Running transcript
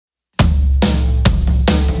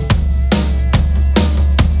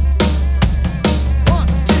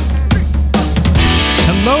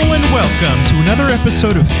another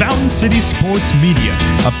episode of Fountain City Sports Media,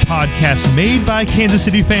 a podcast made by Kansas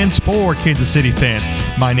City fans for Kansas City fans.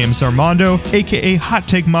 My name is Armando, aka Hot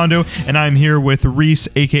Take Mondo, and I'm here with Reese,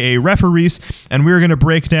 aka Referees, and we're going to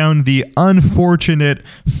break down the unfortunate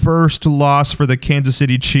first loss for the Kansas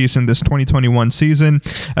City Chiefs in this 2021 season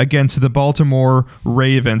against the Baltimore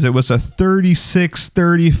Ravens. It was a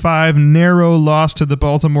 36-35 narrow loss to the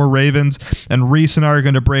Baltimore Ravens, and Reese and I are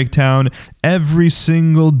going to break down every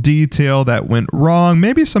single detail that went wrong,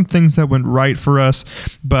 maybe some things that went right for us,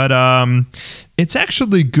 but it's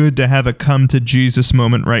actually good to have a come to Jesus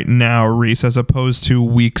moment right now, Reese, as opposed to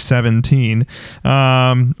week 17.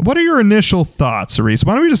 What are your initial thoughts, Reese?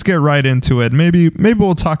 Why don't we just get right into it? Maybe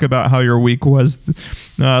we'll talk about how your week was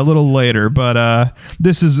a little later, but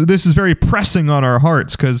this is very pressing on our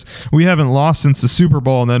hearts because we haven't lost since the Super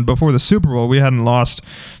Bowl, and then before the Super Bowl, we hadn't lost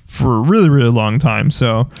for a really, really long time.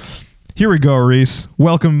 So here we go, Reese.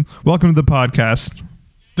 Welcome to the podcast.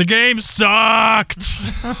 The game sucked.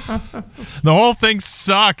 The whole thing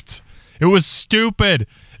sucked. It was stupid.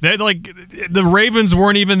 The Ravens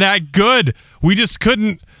weren't even that good. We just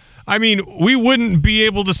couldn't. I mean, we wouldn't be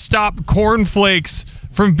able to stop cornflakes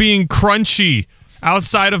from being crunchy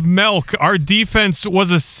outside of milk. Our defense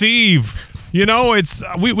was a sieve. You know,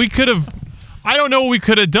 we could have. I don't know what we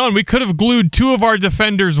could have done. We could have glued two of our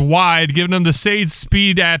defenders wide, given them the same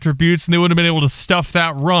speed attributes, and they would have been able to stuff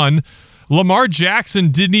that run. Lamar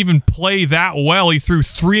Jackson didn't even play that well. He threw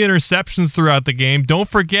 3 interceptions throughout the game. Don't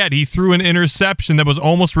forget, he threw an interception that was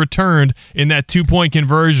almost returned in that 2-point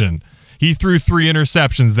conversion. He threw 3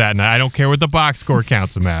 interceptions that night. I don't care what the box score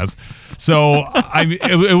counts him as. So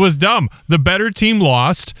it was dumb. The better team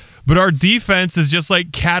lost, but our defense is just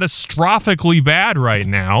like catastrophically bad right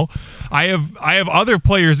now. I have other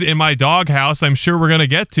players in my doghouse I'm sure we're going to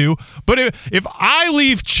get to, but if I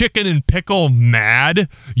leave Chicken and Pickle mad,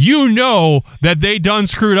 you know that they done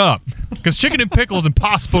screwed up, because Chicken and Pickle is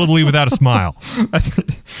impossible to leave without a smile.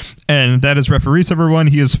 And that is Referees, everyone.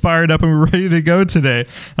 He is fired up and we're ready to go today.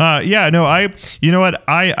 I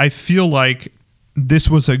feel like this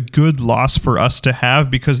was a good loss for us to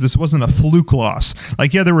have because this wasn't a fluke loss.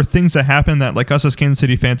 Like, yeah, there were things that happened that, like, us as Kansas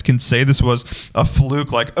City fans can say this was a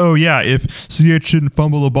fluke. Like, oh yeah, if CH didn't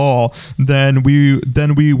fumble the ball, then we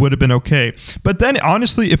would have been okay. But then,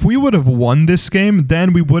 honestly, if we would have won this game,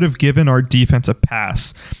 then we would have given our defense a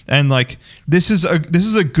pass. And like, this is a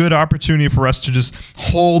good opportunity for us to just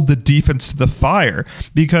hold the defense to the fire,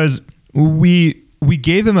 because we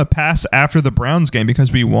gave them a pass after the Browns game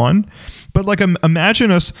because we won. But like, imagine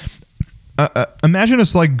us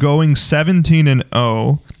like going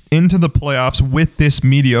 17-0 into the playoffs with this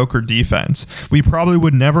mediocre defense. We probably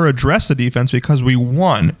would never address the defense because we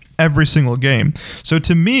won every single game. So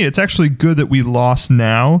to me, it's actually good that we lost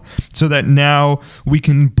now, so that now we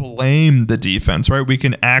can blame the defense, right? We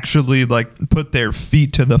can actually like put their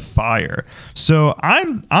feet to the fire. So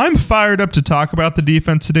I'm fired up to talk about the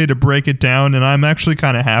defense today, to break it down, and I'm actually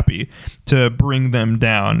kind of happy to bring them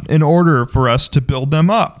down in order for us to build them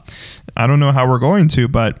up. I don't know how we're going to,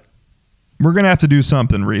 but we're going to have to do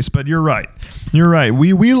something, Reese. But you're right.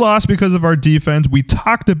 We lost because of our defense. We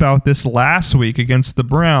talked about this last week against the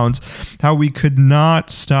Browns, how we could not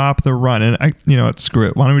stop the run. And screw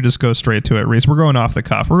it. Why don't we just go straight to it, Reese? We're going off the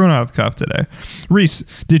cuff. Today. Reese,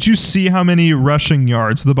 did you see how many rushing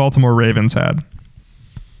yards the Baltimore Ravens had?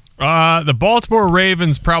 The Baltimore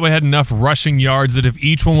Ravens probably had enough rushing yards that if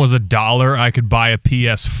each one was $1, I could buy a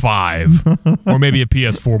PS5 or maybe a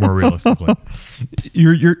PS4 more realistically.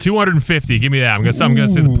 You're 250. Give me that. I'm gonna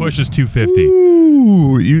say the push is 250.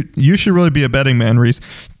 Ooh, you should really be a betting man, Reese.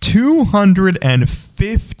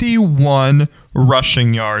 251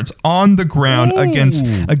 rushing yards on the ground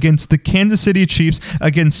against the Kansas City Chiefs,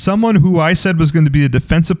 against someone who I said was going to be the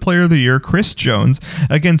defensive player of the year, Chris Jones,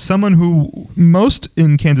 against someone who most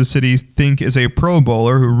in Kansas City think is a Pro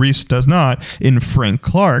Bowler, who Reese does not, in Frank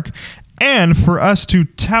Clark. And for us to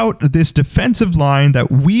tout this defensive line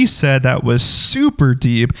that we said that was super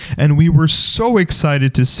deep and we were so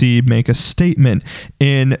excited to see make a statement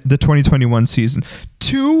in the 2021 season.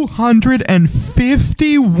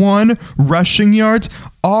 251 rushing yards?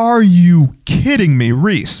 Are you kidding me,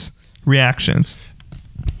 Reese? Reactions?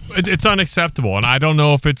 It's unacceptable, and I don't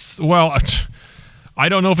know if it's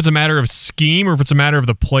a matter of scheme or if it's a matter of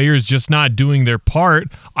the players just not doing their part.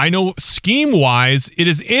 I know scheme-wise, it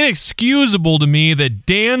is inexcusable to me that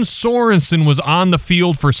Dan Sorensen was on the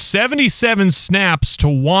field for 77 snaps to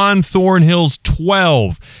Juan Thornhill's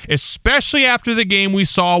 12, especially after the game we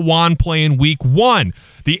saw Juan play in week 1.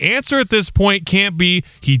 The answer at this point can't be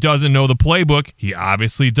he doesn't know the playbook. He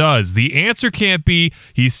obviously does. The answer can't be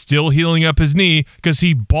he's still healing up his knee because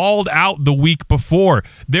he balled out the week before.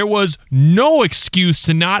 There was no excuse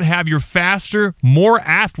to not have your faster, more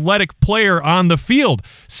athletic player on the field.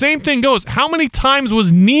 Same thing goes. How many times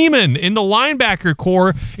was Neiman in the linebacker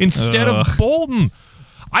core instead of Bolton?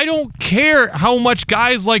 I don't care how much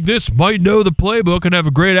guys like this might know the playbook and have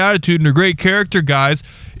a great attitude and are great character guys.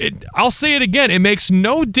 I'll say it again. It makes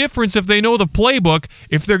no difference if they know the playbook,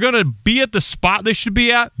 if they're going to be at the spot they should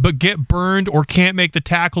be at, but get burned or can't make the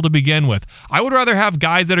tackle to begin with. I would rather have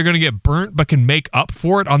guys that are going to get burnt but can make up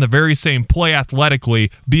for it on the very same play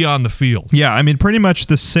athletically be on the field. Yeah, I mean, pretty much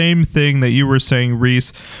the same thing that you were saying,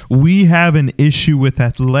 Reese. We have an issue with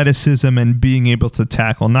athleticism and being able to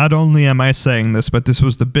tackle. Not only am I saying this, but this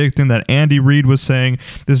was the big thing that Andy Reid was saying.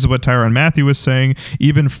 This is what Tyrann Mathieu was saying.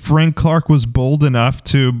 Even Frank Clark was bold enough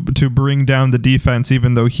to bring down the defense,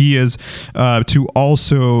 even though he is to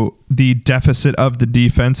also the deficit of the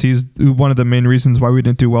defense. He's one of the main reasons why we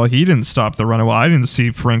didn't do well. He didn't stop the run. Well, I didn't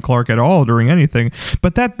see Frank Clark at all during anything.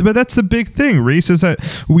 But that's the big thing, Reese, is that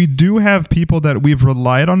we do have people that we've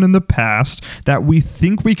relied on in the past that we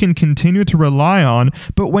think we can continue to rely on.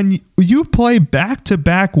 But when you play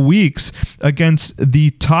back-to-back weeks against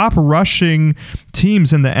the top rushing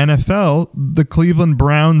teams in the NFL, the Cleveland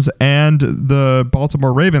Browns and the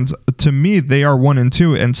Baltimore Ravens, to me, they are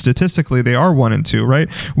 1-2, and statistically, they are 1-2, right?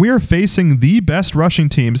 We are facing the best rushing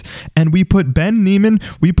teams, and we put Ben Neiman,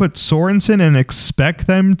 we put Sorensen, and expect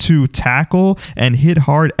them to tackle and hit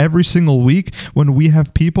hard every single week when we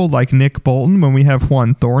have people like Nick Bolton, when we have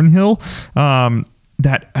Juan Thornhill,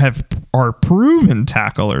 that are proven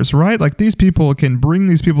tacklers, right? Like, these people can bring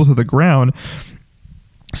these people to the ground.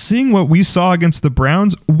 Seeing what we saw against the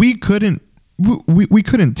Browns, we couldn't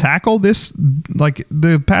tackle this like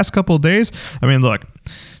the past couple of days. I mean, look,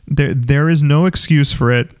 there is no excuse for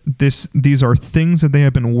it. These are things that they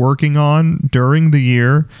have been working on during the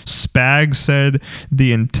year. Spags said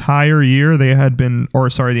the entire year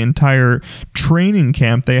the entire training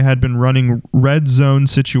camp they had been running red zone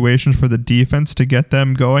situations for the defense to get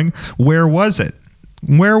them going. Where was it?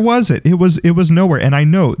 Where was it? It was nowhere. And I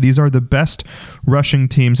know these are the best rushing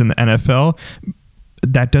teams in the NFL.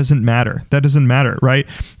 That doesn't matter. That doesn't matter, right?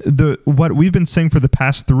 What we've been saying for the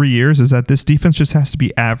past 3 years is that this defense just has to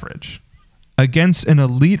be average. Against an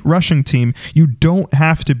elite rushing team, you don't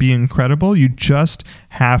have to be incredible. You just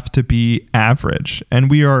have to be average.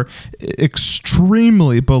 And we are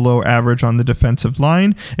extremely below average on the defensive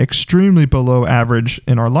line, extremely below average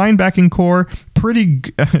in our linebacking core.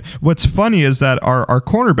 What's funny is that our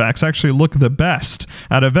cornerbacks actually look the best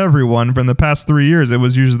out of everyone. From the past 3 years, it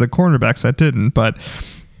was usually the cornerbacks that didn't. But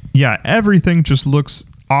yeah, everything just looks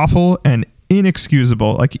awful and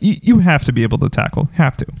inexcusable. Like, you have to be able to tackle.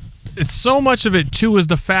 Have to. It's so much of it, too, is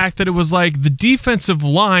the fact that it was like the defensive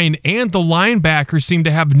line and the linebackers seemed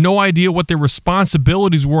to have no idea what their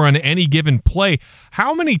responsibilities were on any given play.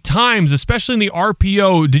 How many times, especially in the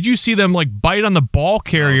RPO, did you see them like bite on the ball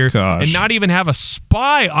carrier and not even have a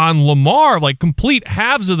spy on Lamar? Like, complete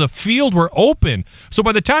halves of the field were open. So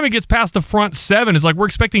by the time it gets past the front seven, it's like we're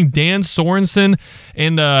expecting Dan Sorensen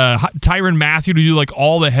and Tyrann Mathieu to do like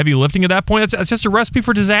all the heavy lifting at that point. That's just a recipe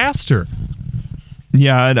for disaster.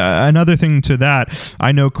 Yeah, and another thing to that,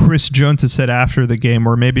 I know Chris Jones had said after the game,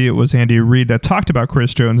 or maybe it was Andy Reid that talked about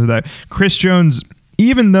Chris Jones, that Chris Jones,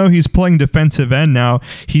 even though he's playing defensive end now,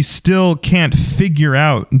 he still can't figure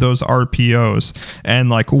out those RPOs and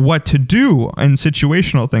like what to do in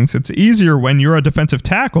situational things. It's easier when you're a defensive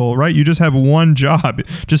tackle, right? You just have one job,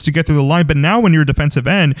 just to get through the line. But now when you're a defensive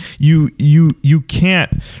end, you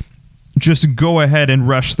can't just go ahead and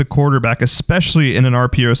rush the quarterback, especially in an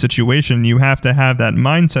RPO situation. You have to have that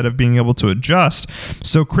mindset of being able to adjust.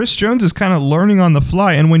 So Chris Jones is kind of learning on the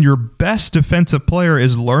fly. And when your best defensive player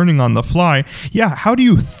is learning on the fly, yeah, how do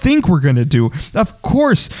you think we're going to do? Of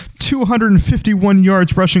course, 251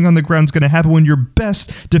 yards rushing on the ground is going to happen when your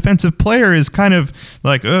best defensive player is kind of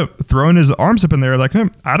like throwing his arms up in there like,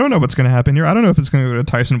 I don't know what's going to happen here. I don't know if it's going to go to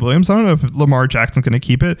Tyson Williams. I don't know if Lamar Jackson's going to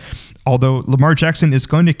keep it. Although Lamar Jackson is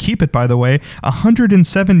going to keep it, by the way,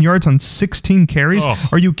 107 yards on 16 carries. Oh.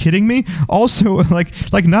 Are you kidding me? Also, like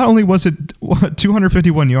not only was it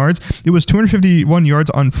 251 yards, it was 251 yards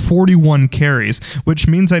on 41 carries, which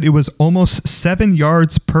means that it was almost 7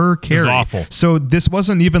 yards per carry. It was awful. So this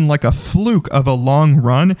wasn't even like a fluke of a long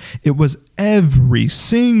run. It was every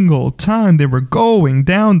single time they were going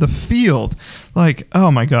down the field. Like,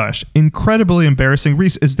 oh my gosh, incredibly embarrassing.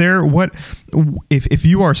 Reese, is there if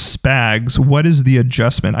you are Spags, what is the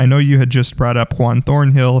adjustment? I know you had just brought up Juan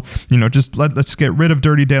Thornhill, just let's get rid of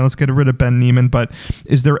Dirty Dan, let's get rid of Ben Neiman, but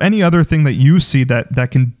is there any other thing that you see that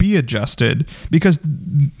can be adjusted? Because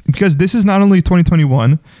this is not only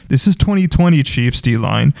 2021, this is 2020 Chiefs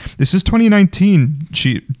D-line, this is 2019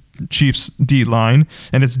 Chiefs D-line,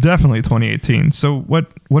 and it's definitely 2018. So what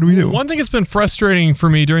do we do? One thing that's been frustrating for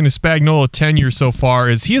me during the Spagnuolo tenure so far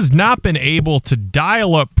is he has not been able to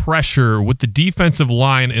dial up pressure with the defensive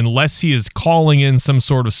line unless he is calling in some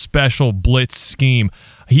sort of special blitz scheme.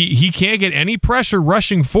 He can't get any pressure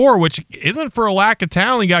rushing forward, which isn't for a lack of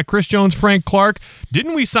talent. He got Chris Jones, Frank Clark.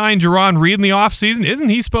 Didn't we sign Jerron Reed in the offseason? Isn't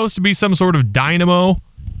he supposed to be some sort of dynamo?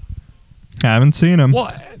 Haven't seen him.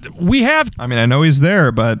 Well, we have... I mean, I know he's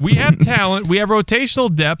there, but... We have talent. We have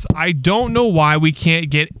rotational depth. I don't know why we can't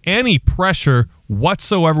get any pressure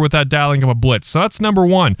whatsoever without dialing up a blitz. So that's number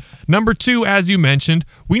one. Number two, as you mentioned,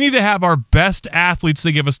 we need to have our best athletes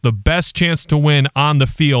to give us the best chance to win on the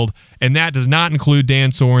field, and that does not include Dan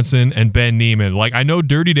Sorensen and Ben Neiman. Like, I know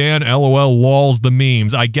Dirty Dan, LOL, lols the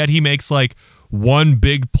memes. I get he makes, like, one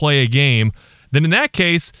big play a game. Then in that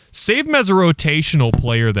case, save him as a rotational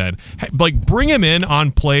player then. Like, bring him in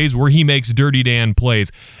on plays where he makes Dirty Dan plays.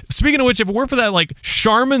 Speaking of which, if it weren't for that, like,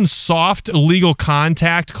 Charmin soft illegal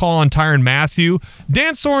contact call on Tyrann Mathieu,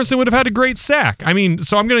 Dan Sorensen would have had a great sack. I mean,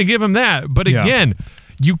 so I'm going to give him that. But again,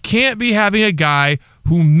 you can't be having a guy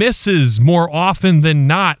who misses more often than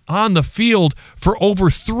not on the field for over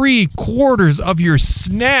 3/4 of your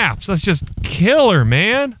snaps. That's just killer,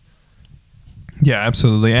 man. Yeah,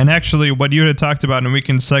 absolutely. And actually, what you had talked about, and we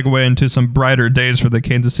can segue into some brighter days for the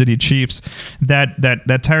Kansas City Chiefs, that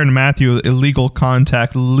Tyrann Mathieu illegal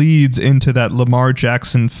contact leads into that Lamar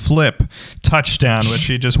Jackson flip touchdown, which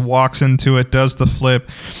he just walks into it, does the flip.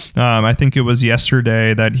 I think it was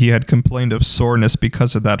yesterday that he had complained of soreness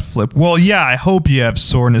because of that flip. Well, yeah, I hope you have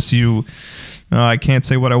soreness, you... I can't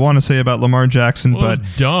say what I want to say about Lamar Jackson, but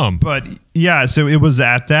it's dumb. But yeah, so it was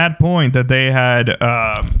at that point that they had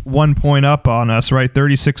 1 point up on us, right?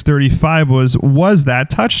 36-35 was that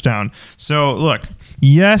touchdown. So look,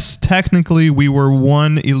 yes, technically we were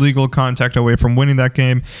one illegal contact away from winning that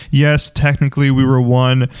game. Yes, technically we were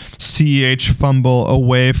one CEH fumble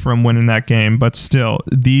away from winning that game. But still,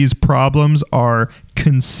 these problems are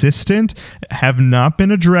consistent, have not been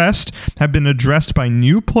addressed, have been addressed by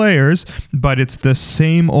new players, but it's the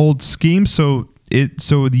same old scheme. So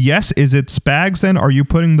yes, is it Spags then? Are you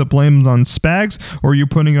putting the blame on Spags, or are you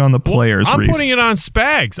putting it on the players, I'm Reese? putting it on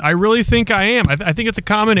Spags. I really think I am. I think it's a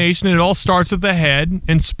combination, and it all starts with the head,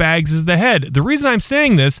 and Spags is the head. The reason I'm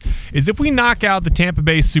saying this is if we knock out the Tampa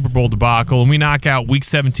Bay Super Bowl debacle and we knock out Week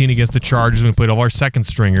 17 against the Chargers and we played all our second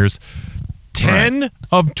stringers, 10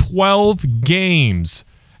 of 12 games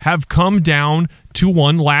have come down to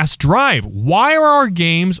one last drive. Why are our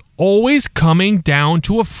games always coming down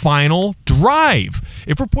to a final drive?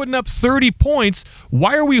 If we're putting up 30 points,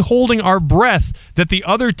 why are we holding our breath that the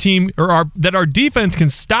other team that our defense can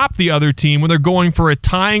stop the other team when they're going for a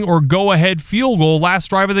tying or go-ahead field goal last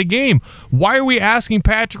drive of the game? Why are we asking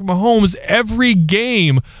Patrick Mahomes every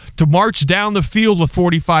game to march down the field with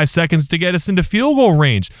 45 seconds to get us into field goal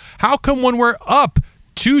range? How come when we're up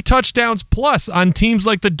 2 touchdowns plus on teams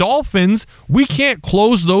like the Dolphins, we can't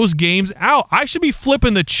close those games out? I should be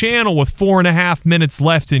flipping the channel with 4.5 minutes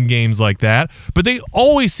left in games like that, but they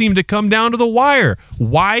always seem to come down to the wire.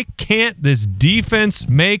 Why can't this defense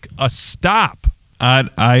make a stop?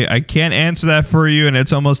 I can't answer that for you, and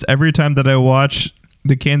it's almost every time that I watch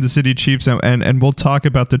the Kansas City Chiefs, and we'll talk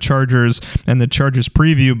about the Chargers and the Chargers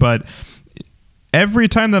preview, but every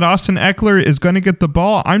time that Austin Eckler is going to get the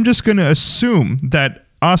ball, I'm just going to assume that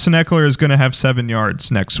Austin Eckler is going to have 7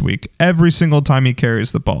 yards next week every single time he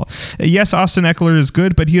carries the ball. Yes, Austin Eckler is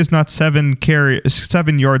good, but he is not 7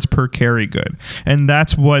 yards per carry good. And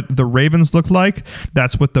that's what the Ravens look like.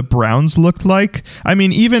 That's what the Browns looked like. I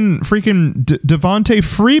mean, even freaking Devontae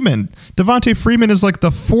Freeman. Devontae Freeman is like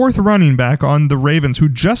the 4th running back on the Ravens who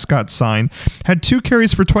just got signed, had 2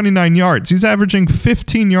 carries for 29 yards. He's averaging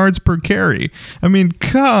 15 yards per carry. I mean,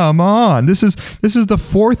 come on. This is the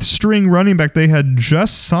 4th string running back they had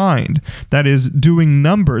just signed that is doing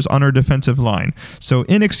numbers on our defensive line. So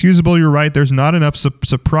inexcusable, you're right. There's not enough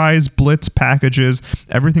surprise blitz packages.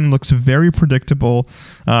 Everything looks very predictable.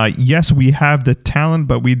 Yes, we have the talent,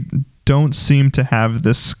 but we don't seem to have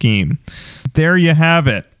the scheme. There you have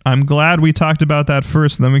it. I'm glad we talked about that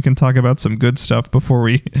first, and then we can talk about some good stuff before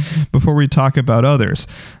we talk about others.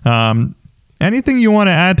 Anything you want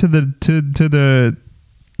to add to the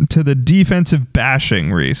to the defensive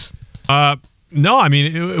bashing, Reese? No, I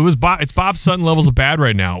mean it's Bob Sutton levels of bad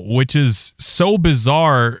right now, which is so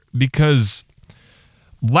bizarre because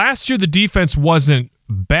last year the defense wasn't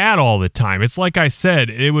bad all the time. It's like I said,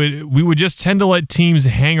 we would just tend to let teams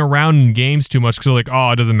hang around in games too much because they're like,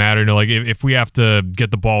 oh, it doesn't matter. Like if we have to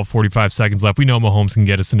get the ball with 45 seconds left, we know Mahomes can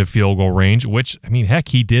get us into field goal range. Which, I mean, heck,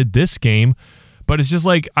 he did this game. But it's just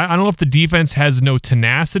like, I don't know if the defense has no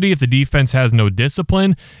tenacity, if the defense has no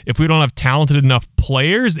discipline, if we don't have talented enough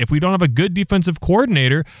players, if we don't have a good defensive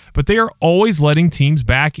coordinator, but they are always letting teams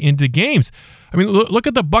back into games. I mean, look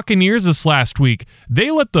at the Buccaneers this last week. They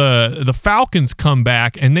let the Falcons come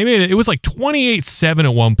back, and they made it was like 28-7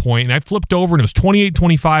 at one point, and I flipped over, and it was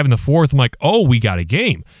 28-25 in the fourth. I'm like, oh, we got a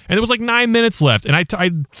game. And there was like 9 minutes left, and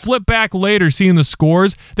I flipped back later seeing the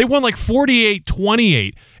scores. They won like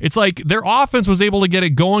 48-28. It's like their offense was able to get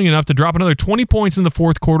it going enough to drop another 20 points in the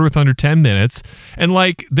fourth quarter with under 10 minutes, and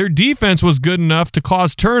like their defense was good enough to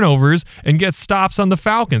cause turnovers and get stops on the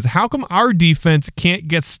Falcons. How come our defense can't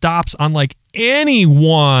get stops on like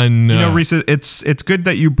anyone? You know, Reese, it's good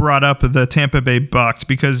that you brought up the Tampa Bay Bucs,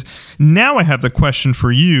 because now I have the question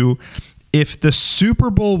for you. If the Super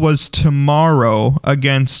Bowl was tomorrow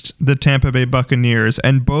against the Tampa Bay Buccaneers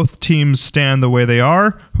and both teams stand the way they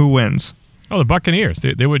are, who wins? Oh, the Buccaneers.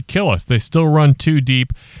 They would kill us. They still run too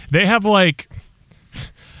deep. They have like,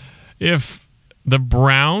 if the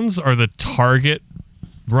Browns are the target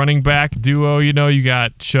running back duo, you know, you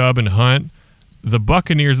got Chubb and Hunt. The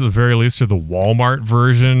Buccaneers, at the very least, are the Walmart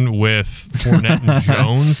version with Fournette and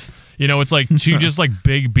Jones. You know, it's like two just like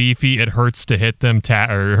big, beefy, it hurts to hit them,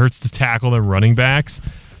 or it hurts to tackle them running backs.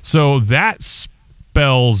 So that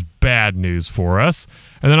spells bad news for us.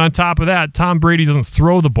 And then on top of that, Tom Brady doesn't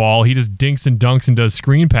throw the ball. He just dinks and dunks and does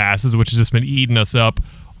screen passes, which has just been eating us up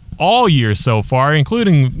all year so far,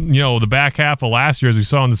 including, you know, the back half of last year as we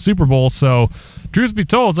saw in the Super Bowl. So truth be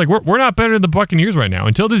told, it's like we're not better than the Buccaneers right now.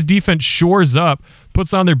 Until this defense shores up,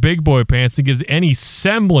 puts on their big boy pants, and gives any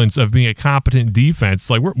semblance of being a competent defense,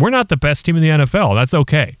 like we're not the best team in the NFL. That's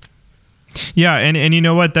okay. Yeah, and you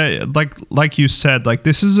know what? That like you said, like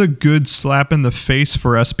this is a good slap in the face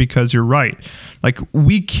for us, because you're right. Like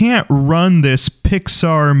we can't run this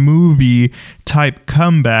Pixar movie type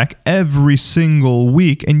comeback every single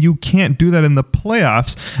week, and you can't do that in the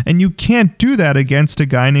playoffs, and you can't do that against a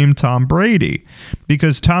guy named Tom Brady,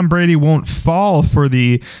 because Tom Brady won't fall for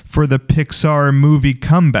the Pixar movie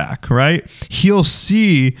comeback, right? He'll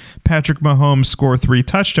see Patrick Mahomes score 3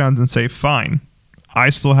 touchdowns and say, fine, I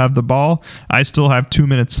still have the ball. I still have 2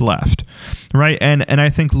 minutes left, right? And I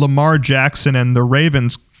think Lamar Jackson and the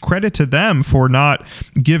Ravens, credit to them for not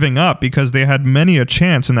giving up, because they had many a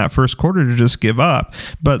chance in that first quarter to just give up.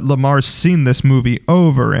 But Lamar's seen this movie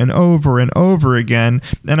over and over and over again,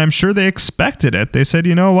 and I'm sure they expected it. They said,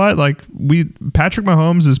 you know what? Like Patrick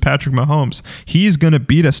Mahomes is Patrick Mahomes. He's going to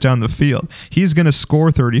beat us down the field. He's going to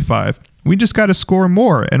score 35. We just got to score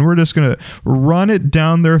more, and we're just going to run it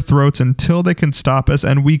down their throats until they can stop us,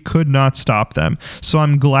 and we could not stop them. So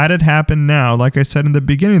I'm glad it happened now, like I said in the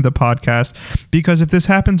beginning of the podcast, because if this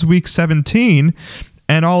happens week 17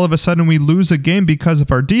 and all of a sudden we lose a game because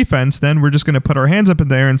of our defense, then we're just going to put our hands up in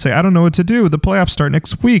the air and say, I don't know what to do. The playoffs start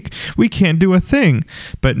next week. We can't do a thing.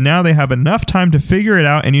 But now they have enough time to figure it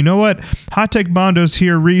out, and you know what? Hot Take Mondo's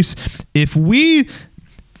here, Reese. If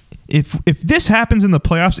this happens in the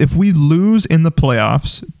playoffs, if we lose in the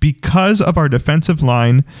playoffs because of our defensive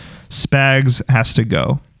line, Spags has to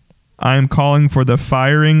go. I'm calling for the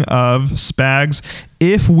firing of Spags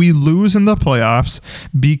if we lose in the playoffs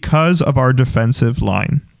because of our defensive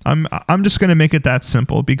line. I'm just going to make it that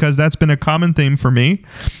simple, because that's been a common theme for me.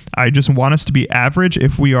 I just want us to be average.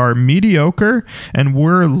 If we are mediocre and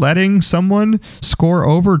we're letting someone score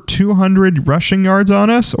over 200 rushing yards on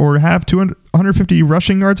us or have 150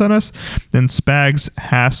 rushing yards on us, then Spags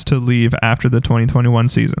has to leave after the 2021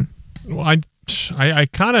 season. Well, I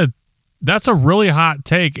kind of, that's a really hot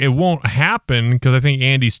take. It won't happen because I think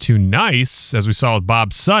Andy's too nice, as we saw with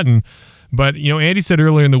Bob Sutton. But, you know, Andy said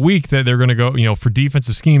earlier in the week that they're going to go, you know, for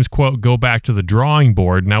defensive schemes, quote, go back to the drawing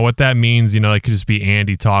board. Now, what that means, you know, it could just be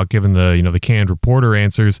Andy talk, given the, you know, the canned reporter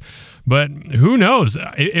answers. But who knows?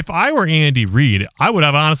 If I were Andy Reid, I would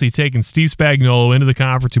have honestly taken Steve Spagnuolo into the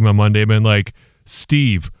conference room on Monday and been like,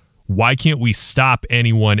 Steve, why can't we stop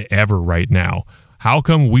anyone ever right now? How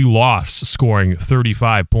come we lost scoring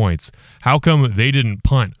 35 points? How come they didn't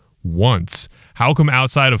punt once? How come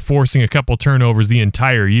outside of forcing a couple turnovers the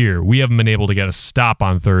entire year, we haven't been able to get a stop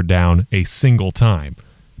on third down a single time?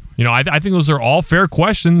 You know, I think those are all fair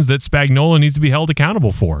questions that Spagnuolo needs to be held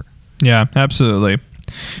accountable for. Yeah, absolutely.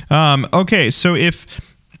 Okay, so if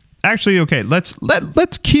Actually, okay,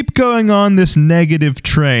 let's keep going on this negative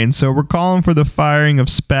train. So we're calling for the firing of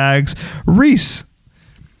Spags. Reese,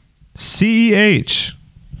 CEH,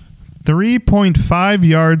 3.5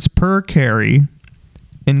 yards per carry,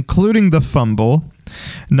 including the fumble.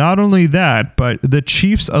 Not only that, but the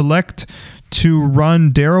Chiefs elect to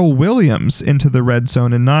run Darrell Williams into the red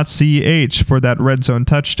zone and not CEH for that red zone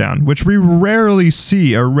touchdown, which we rarely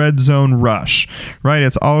see a red zone rush, right?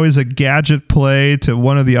 It's always a gadget play to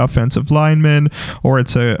one of the offensive linemen, or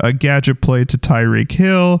it's a gadget play to Tyreek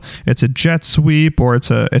Hill, it's a jet sweep, or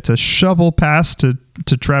it's a shovel pass to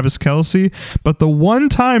Travis Kelce. But the one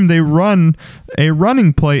time they run a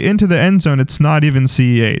running play into the end zone, it's not even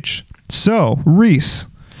CEH. So, Reese,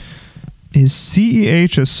 is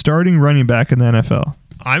CEH a starting running back in the NFL?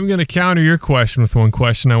 I'm going to counter your question with one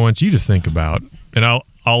question I want you to think about, and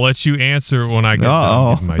I'll let you answer when I get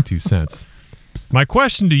done giving my 2 cents. My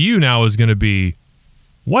question to you now is going to be,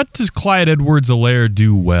 what does Clyde Edwards-Helaire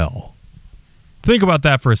do well? Think about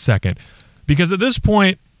that for a second, because at this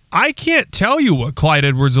point, I can't tell you what Clyde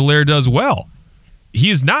Edwards-Helaire does well. He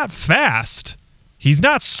is not fast. He's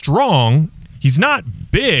not strong. He's not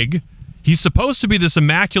big. He's supposed to be this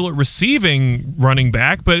immaculate receiving running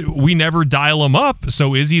back, but we never dial him up.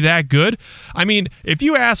 So is he that good? I mean, if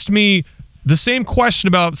you asked me the same question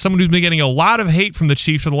about someone who's been getting a lot of hate from the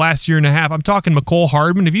Chiefs for the last year and a half, I'm talking Mecole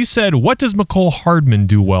Hardman. If you said, what does Mecole Hardman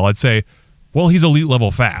do well? I'd say, well, he's elite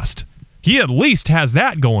level fast. He at least has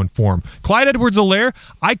that going for him. Clyde Edwards-Helaire,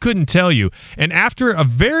 I couldn't tell you. And after a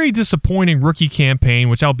very disappointing rookie campaign,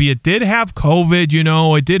 which albeit did have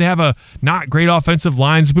COVID, it did have a not great offensive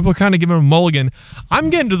line, so people are kind of giving him a mulligan.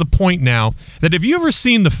 I'm getting to the point now that, have you ever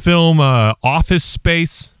seen the film Office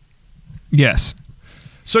Space? Yes.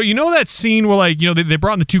 So that scene where they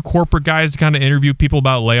brought in the 2 corporate guys to kind of interview people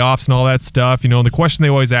about layoffs and all that stuff, and the question they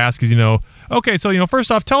always ask is, okay, so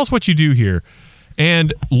first off, tell us what you do here.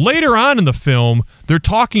 And later on in the film, they're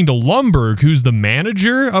talking to Lumbergh, who's the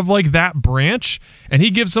manager of that branch, and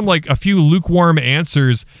he gives them a few lukewarm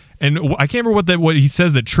answers. And I can't remember what he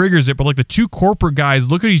says that triggers it, but the 2 corporate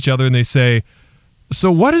guys look at each other and they say,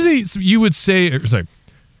 "So what is it you would say?" Sorry,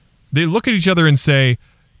 they look at each other and say,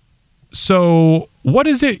 "So what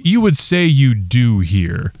is it you would say you do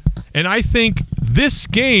here?" And I think this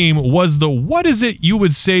game was the what is it you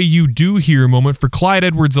would say you do here moment for Clyde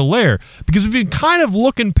Edwards-Helaire, because we've been kind of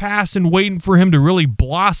looking past and waiting for him to really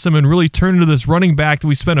blossom and really turn into this running back that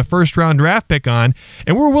we spent a first-round draft pick on,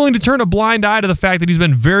 and we're willing to turn a blind eye to the fact that he's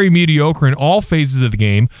been very mediocre in all phases of the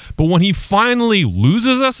game. But when he finally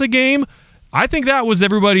loses us a game, I think that was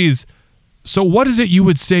everybody's so what is it you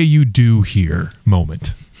would say you do here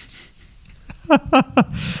moment.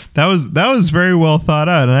 That was very well thought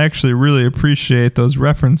out, and I actually really appreciate those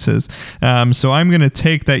references. So I'm going to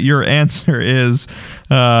take that your answer is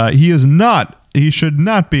he should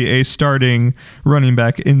not be a starting running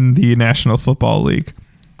back in the National Football League.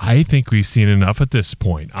 I think we've seen enough at this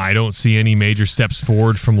point. I don't see any major steps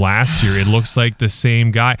forward from last year. It looks like the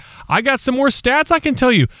same guy. I got some more stats I can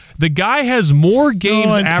tell you. The guy has more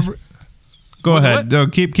games average. Go ahead. No,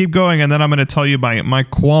 keep going, and then I'm going to tell you my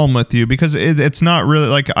qualm with you, because it's not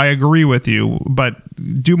really I agree with you, but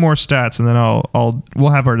do more stats, and then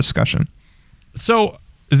we'll have our discussion. So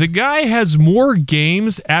the guy has more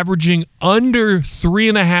games averaging under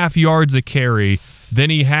 3.5 yards a carry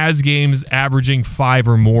than he has games averaging 5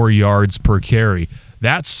 or more yards per carry.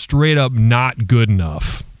 That's straight up not good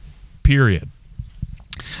enough. Period.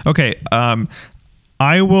 Okay.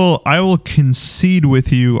 I will concede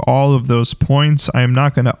with you all of those points. I am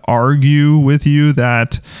not going to argue with you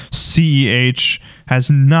that CEH has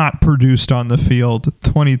not produced on the field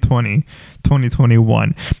 2020,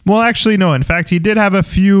 2021. Well, actually, no. In fact, he had a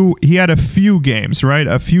few games, right?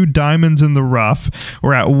 A few diamonds in the rough,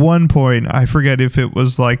 where at one point, I forget if it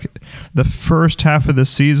was the first half of the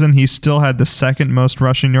season, he still had the second most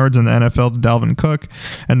rushing yards in the NFL to Dalvin Cook,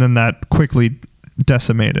 and then that quickly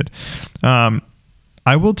decimated.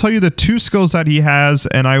 I will tell you the 2 skills that he has,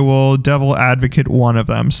 and I will devil advocate one of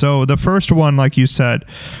them. So the first one, like you said,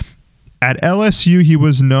 at LSU, he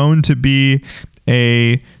was known to be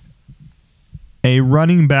a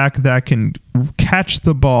running back that can catch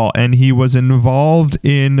the ball, and he was involved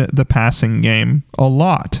in the passing game a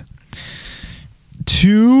lot.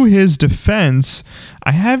 To his defense,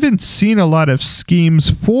 I haven't seen a lot of schemes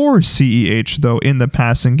for CEH, though, in the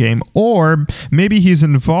passing game. Or maybe he's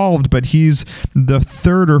involved, but he's the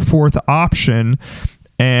 3rd or 4th option,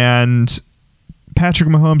 and Patrick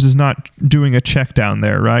Mahomes is not doing a check down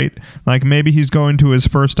there, right? Maybe he's going to his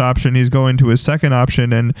first option, he's going to his second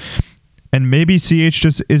option, and maybe CEH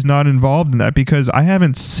just is not involved in that, because I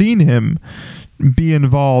haven't seen him be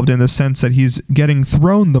involved in the sense that he's getting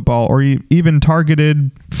thrown the ball or even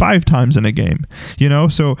targeted 5 times in a game,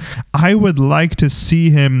 So I would like to see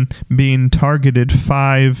him being targeted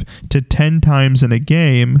 5 to 10 times in a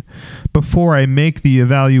game before I make the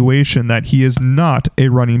evaluation that he is not a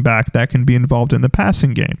running back that can be involved in the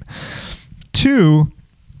passing game. 2,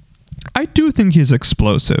 I do think he's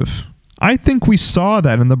explosive. I think we saw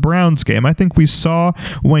that in the Browns game. I think we saw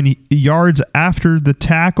when yards after the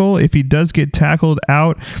tackle, if he does get tackled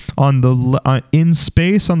out on the in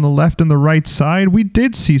space on the left and the right side, we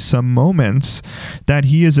did see some moments that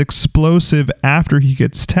he is explosive after he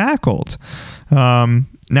gets tackled.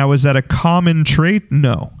 Now, is that a common trait?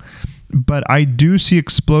 No. But I do see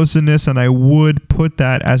explosiveness, and I would put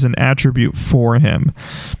that as an attribute for him.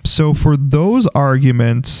 So for those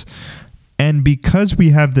arguments, and because we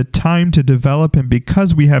have the time to develop and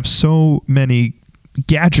because we have so many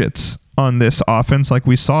gadgets on this offense, like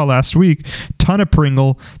we saw last week, ton of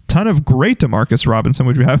Pringle, ton of great Demarcus Robinson,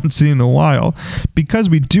 which we haven't seen in a while, because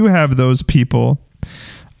we do have those people,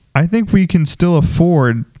 I think we can still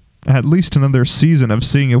afford at least another season of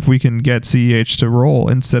seeing if we can get CEH to roll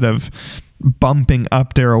instead of bumping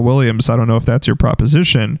up Darrell Williams, I don't know if that's your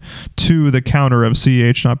proposition, to the counter of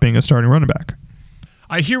CEH not being a starting running back.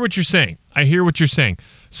 I hear what you're saying.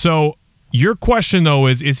 So your question, though,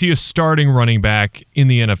 is he a starting running back in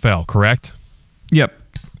the NFL, correct? Yep.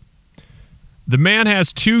 The man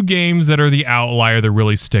has 2 games that are the outlier that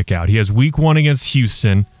really stick out. He has week 1 against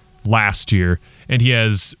Houston last year, and he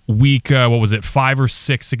has week, 5 or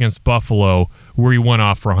 6 against Buffalo, where he went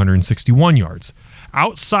off for 161 yards.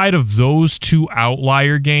 Outside of those 2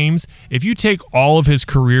 outlier games, if you take all of his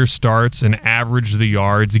career starts and average the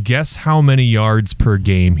yards, guess how many yards per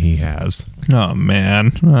game he has? Oh,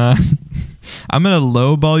 man. I'm going to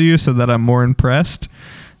lowball you so that I'm more impressed.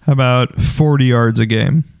 About 40 yards a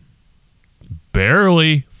game.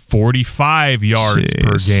 Barely. 45 yards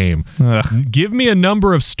per game. Ugh. Give me a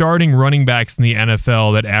number of starting running backs in the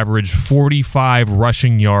NFL that average 45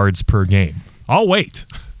 rushing yards per game. I'll wait.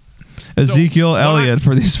 Ezekiel Elliott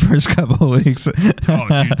for these first couple of weeks.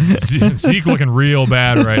 Oh, dude, Zeke looking real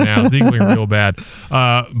bad right now. Zeke looking real bad.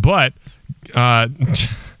 But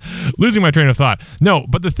losing my train of thought. No,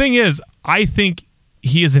 but the thing is, I think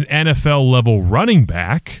he is an NFL level running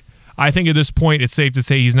back. I think at this point it's safe to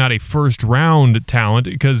say he's not a first round talent,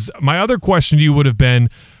 because my other question to you would have been,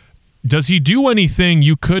 does he do anything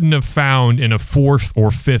you couldn't have found in a 4th or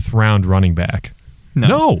 5th round running back?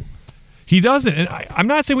 No. He doesn't. And I'm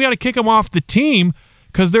not saying we got to kick him off the team,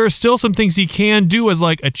 because there are still some things he can do as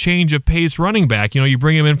like a change of pace running back. You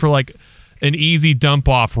bring him in for like an easy dump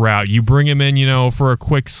off route. You bring him in, for a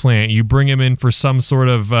quick slant. You bring him in for some sort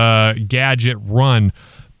of gadget run.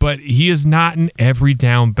 But he is not an every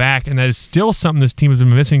down back, and that is still something this team has been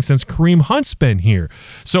missing since Kareem Hunt's been here.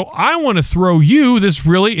 So I want to throw you this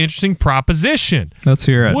really interesting proposition. Let's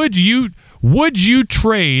hear it. Would you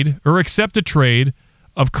trade or accept a trade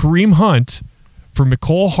of Kareem Hunt for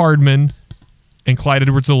Mecole Hardman and Clyde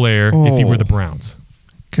Edwards-Helaire if he were the Browns?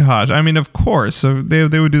 Gosh, I mean, of course. So they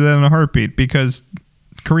would do that in a heartbeat, because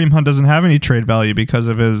Kareem Hunt doesn't have any trade value because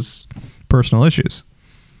of his personal issues.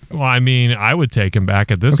 Well, I mean, I would take him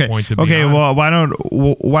back at this point, to be honest. Well,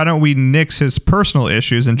 why don't we nix his personal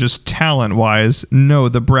issues and just talent-wise, no,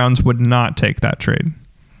 the Browns would not take that trade.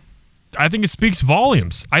 I think it speaks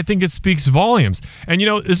volumes. And,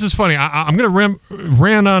 this is funny. I'm going to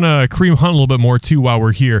rant on Kareem Hunt a little bit more, too, while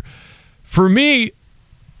we're here. For me,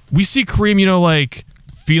 we see Kareem,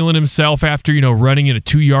 feeling himself after, running in a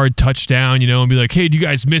 2-yard touchdown, and be like, hey, do you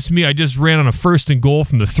guys miss me? I just ran on a 1st and goal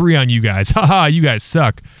from the 3 on you guys. Haha, you guys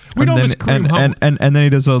suck. We don't miss Kareem Hunt. And then he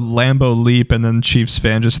does a Lambeau leap, and then Chiefs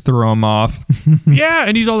fan just throw him off. Yeah,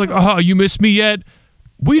 and he's all like, you miss me yet?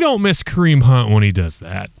 We don't miss Kareem Hunt when he does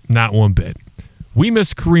that. Not one bit. We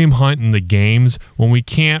miss Kareem Hunt in the games when we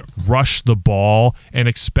can't rush the ball and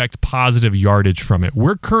expect positive yardage from it.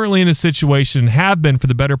 We're currently in a situation, and have been for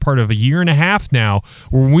the better part of a year and a half now,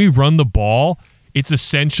 where when we run the ball, it's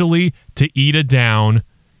essentially to eat a down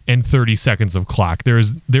and 30 seconds of clock. There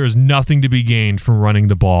is nothing to be gained from running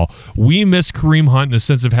the ball. We miss Kareem Hunt in the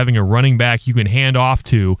sense of having a running back you can hand off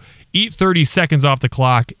to, eat 30 seconds off the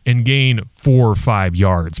clock, and gain 4 or 5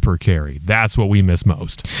 yards per carry. That's what we miss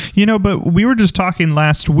most. But we were just talking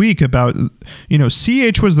last week about,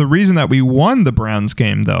 CH was the reason that we won the Browns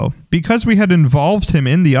game, though. Because we had involved him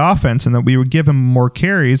in the offense and that we would give him more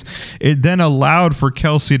carries, it then allowed for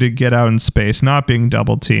Kelsey to get out in space, not being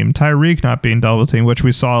double-teamed. Tyreek not being double-teamed, which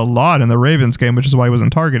we saw a lot in the Ravens game, which is why he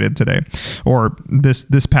wasn't targeted today, or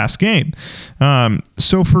this past game.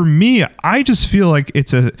 So for me, I just feel like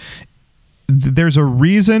there's a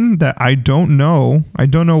reason that I don't know. I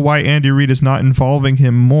don't know why Andy Reid is not involving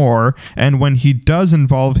him more. And when he does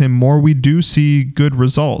involve him more, we do see good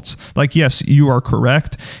results. Like, yes, you are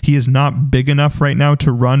correct. He is not big enough right now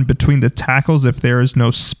to run between the tackles if there is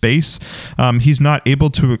no space. He's not able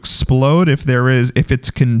to explode if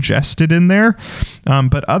it's congested in there.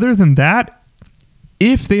 But other than that,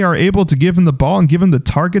 if they are able to give him the ball and give him the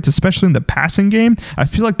targets, especially in the passing game, I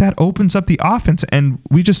feel like that opens up the offense. And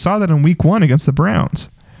we just saw that in week 1 against the Browns.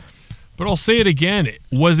 But I'll say it again.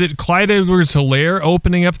 Was it Clyde Edwards-Helaire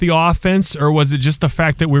opening up the offense, or was it just the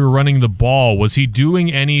fact that we were running the ball? Was he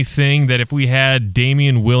doing anything that if we had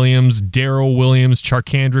Damian Williams, Darrell Williams,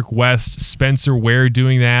 Charcandrick West, Spencer Ware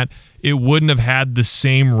doing that, it wouldn't have had the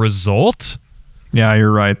same result? Yeah,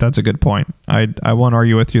 you're right. That's a good point. I won't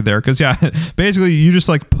argue with you there because, yeah, basically you just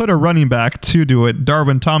like put a running back to do it.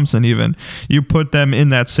 Darwin Thompson even. You put them in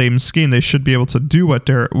that same scheme. They should be able to do what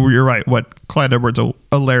you're right, what Clyde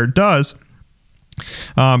Edwards-Helaire does.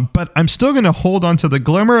 But I'm still going to hold on to the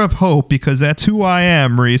glimmer of hope because that's who I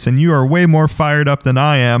am, Reese, and you are way more fired up than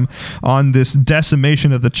I am on this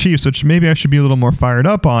decimation of the Chiefs, which maybe I should be a little more fired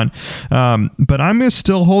up on. But I'm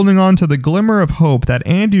still holding on to the glimmer of hope that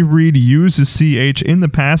Andy Reid uses CH in the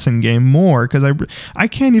passing game more because I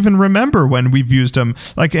can't even remember when we've used him.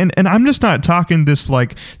 Like, and I'm just not talking this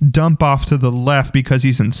like dump off to the left because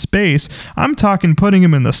he's in space. I'm talking putting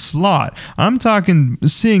him in the slot. I'm talking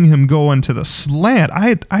seeing him go into the slant.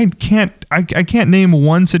 I can't name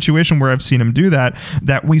one situation where I've seen him do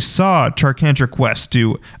that we saw Charcandrick West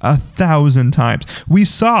do 1,000 times. We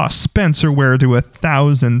saw Spencer Ware do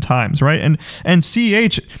 1,000 times, right? And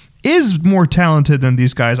CH is more talented than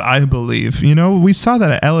these guys, I believe. You know, we saw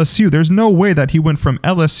that at LSU. There's no way that he went from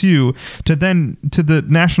LSU to the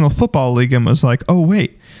National Football League and was like, oh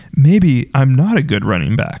wait, maybe I'm not a good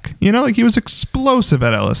running back. You know, like he was explosive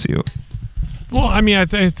at LSU. Well, I mean, I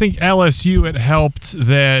think LSU, it helped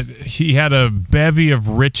that he had a bevy of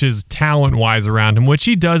riches talent-wise around him, which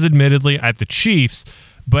he does admittedly at the Chiefs.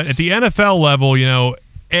 But at the NFL level, you know,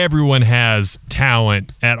 everyone has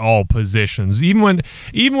talent at all positions. Even when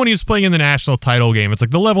he was playing in the national title game, it's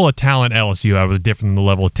like the level of talent LSU had was different than the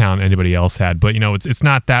level of talent anybody else had. But, you know, it's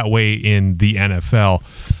not that way in the NFL.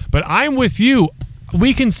 But I'm with you.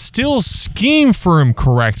 We can still scheme for him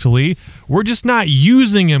correctly. We're just not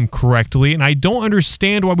using him correctly, and I don't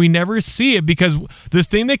understand why we never see it because the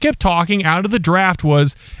thing they kept talking out of the draft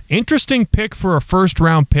was interesting pick for a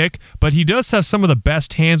first-round pick, but he does have some of the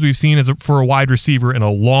best hands we've seen for a wide receiver in a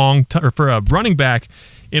long time, or for a running back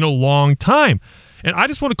in a long time. And I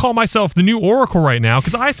just want to call myself the new Oracle right now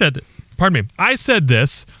because I said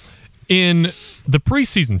this in the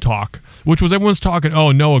preseason talk, which was everyone's talking,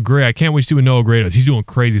 oh, Noah Gray, I can't wait to see what Noah Gray does. He's doing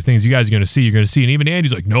crazy things. You guys are going to see. You're going to see. And even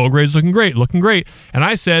Andy's like, Noah Gray's looking great. And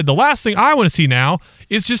I said, the last thing I want to see now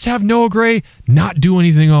is just have Noah Gray not do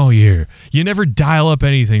anything all year. You never dial up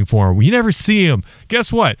anything for him. You never see him.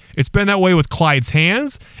 Guess what? It's been that way with Clyde's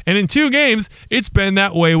hands. And in 2 games, it's been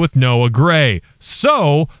that way with Noah Gray.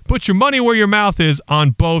 So put your money where your mouth is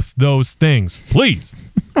on both those things, please.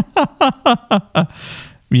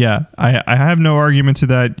 Yeah, I have no argument to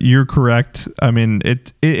that. You're correct. I mean,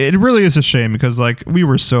 it really is a shame because like we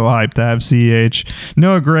were so hyped to have CEH.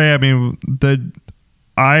 Noah Gray, I mean,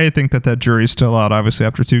 I think that jury's still out, obviously,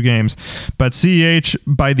 after 2 games. But CEH,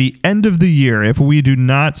 by the end of the year, if we do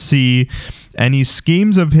not see any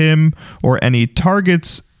schemes of him or any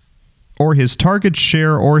targets or his target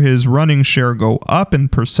share or his running share go up in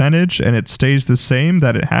percentage and it stays the same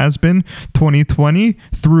that it has been 2020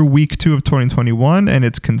 through week 2 of 2021 and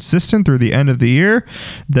it's consistent through the end of the year,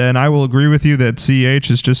 then I will agree with you that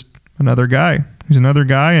CH is just another guy. He's another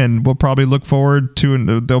guy and we'll probably look forward to,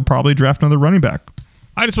 and they'll probably draft another running back.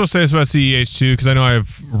 I just want to say this about CEH too, because I know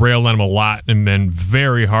I've railed on him a lot and been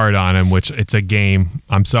very hard on him, which it's a game.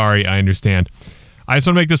 I'm sorry, I understand. I just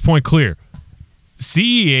want to make this point clear.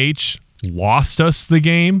 CEH lost us the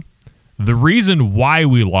game. The reason why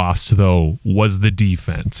we lost, though, was the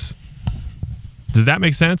defense. Does that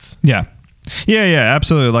make sense? Yeah. Yeah,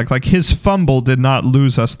 absolutely. Like his fumble did not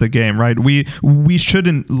lose us the game, right? We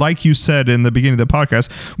shouldn't, like you said in the beginning of the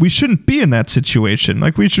podcast, we shouldn't be in that situation.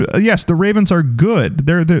 Like we should. Yes, the Ravens are good.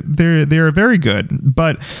 They're very good,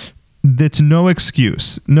 but it's no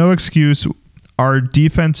excuse. No excuse. Our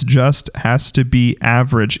defense just has to be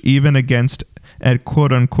average, even against a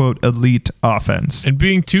quote-unquote elite offense. And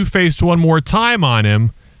being two-faced one more time on him,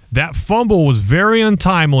 that fumble was very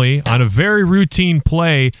untimely on a very routine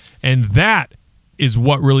play, and that is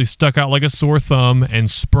what really stuck out like a sore thumb and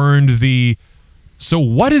spurned the "so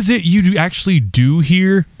what is it you actually do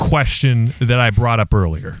here?" question that I brought up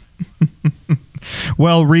earlier.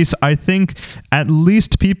 Well, Reese, I think at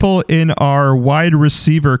least people in our wide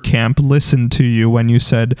receiver camp listened to you when you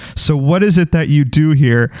said, so what is it that you do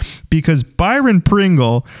here? Because Byron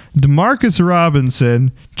Pringle, Demarcus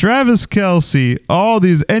Robinson, Travis Kelce, all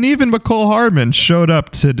these, and even McCole Hardman showed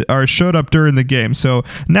up during the game. So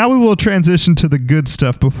now we will transition to the good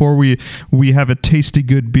stuff before we have a tasty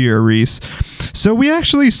good beer, Reese. So we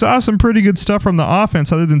actually saw some pretty good stuff from the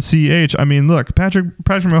offense other than CH. I mean, look, Patrick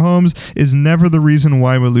Mahomes is never the reason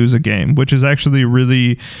why we lose a game, which is actually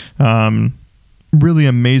really really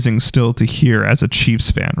amazing still to hear as a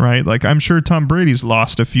Chiefs fan, right? Like, I'm sure Tom Brady's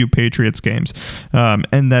lost a few Patriots games,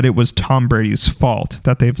 and that it was Tom Brady's fault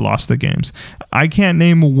that they've lost the games. I can't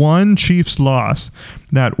name one Chiefs loss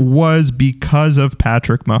that was because of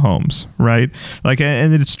Patrick Mahomes, right? Like,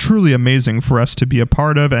 and it's truly amazing for us to be a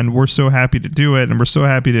part of, and we're so happy to do it, and we're so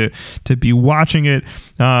happy to be watching it.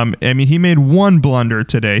 I mean, he made one blunder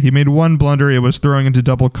today. He made one blunder. It was throwing into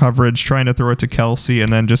double coverage, trying to throw it to Kelce,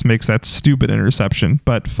 and then just makes that stupid interception.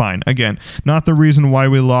 But fine. Again, not the reason why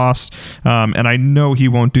we lost, and I know he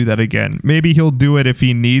won't do that again. Maybe he'll do it if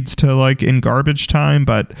he needs to, like in garbage time,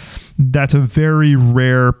 but that's a very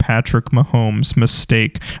rare Patrick Mahomes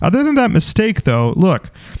mistake. Other than that mistake, though, look,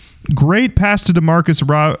 great pass to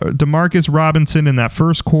Demarcus Robinson in that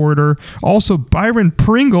first quarter. Also, Byron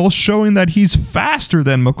Pringle showing that he's faster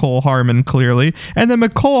than McCole Hardman, clearly. And then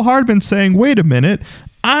McCole Hardman saying, wait a minute,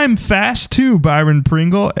 I'm fast too, Byron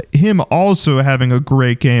Pringle. Him also having a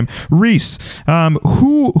great game. Reese,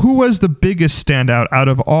 who was the biggest standout out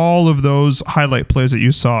of all of those highlight plays that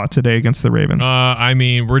you saw today against the Ravens? I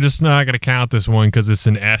mean, we're just not going to count this one because it's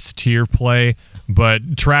an S tier play.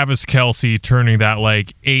 But Travis Kelce turning that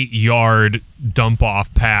like 8-yard dump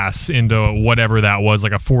off pass into whatever that was,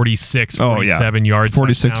 like a 46, 47 yard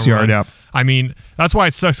 46 yard, yeah. I mean, that's why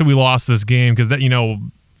it sucks that we lost this game, because that, you know,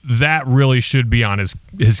 that really should be on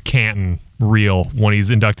his Canton reel when he's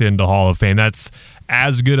inducted into Hall of Fame. That's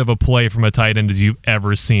as good of a play from a tight end as you've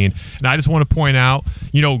ever seen. And I just want to point out,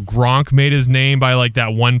 you know, Gronk made his name by like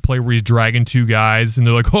that one play where he's dragging two guys and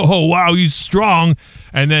they're like, oh, wow, he's strong.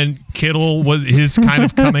 And then Kittle was his kind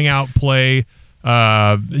of coming out play, you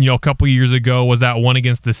know, a couple years ago was that one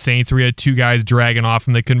against the Saints where he had two guys dragging off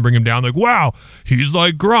and they couldn't bring him down. Like, wow, he's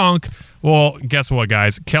like Gronk. Well, guess what,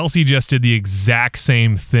 guys? Kelce just did the exact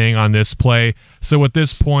same thing on this play. So at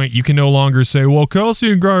this point, you can no longer say, well,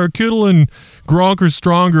 Kelce and Kittle and Gronk are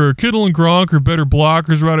stronger, or Kittle and Gronk are better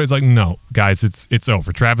blockers. Right? It's like, no, guys, it's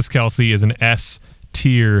over. Travis Kelce is an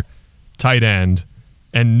S-tier tight end,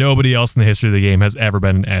 and nobody else in the history of the game has ever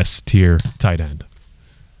been an S-tier tight end.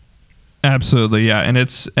 Absolutely, yeah, and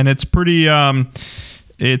it's pretty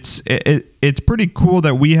it's pretty cool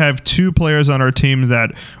that we have two players on our team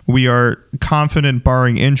that we are confident,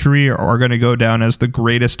 barring injury, are going to go down as the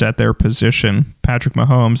greatest at their position. Patrick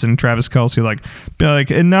Mahomes and Travis Kelce,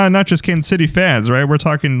 and not just Kansas City fans, right? We're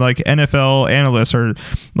talking like NFL analysts, or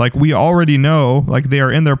like we already know, like they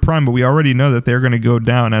are in their prime, but we already know that they're going to go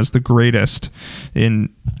down as the greatest in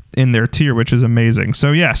their tier, which is amazing.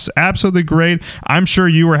 So yes, absolutely great. I'm sure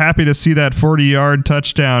you were happy to see that 40-yard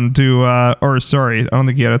touchdown to, I don't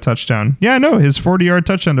think he had a touchdown. Yeah, no, his 40-yard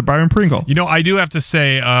touchdown to Byron Pringle. You know, I do have to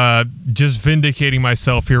say, just vindicating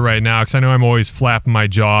myself here right now, because I know I'm always flapping my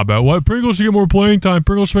jaw about what Pringle should get more playing time.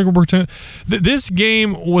 Pringle should make more time. This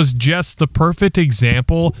game was just the perfect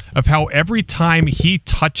example of how every time he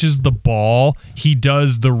touches the ball, he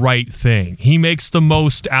does the right thing. He makes the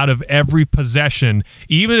most out of every possession,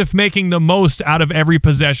 even if making the most out of every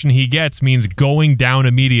possession he gets means going down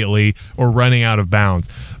immediately or running out of bounds.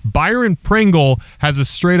 Byron Pringle has a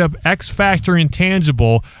straight-up X-Factor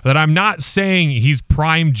intangible that I'm not saying he's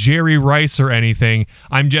prime Jerry Rice or anything.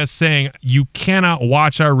 I'm just saying you cannot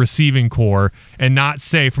watch our receiving core and not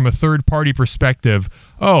say from a third-party perspective,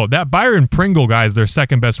 oh, that Byron Pringle guy is their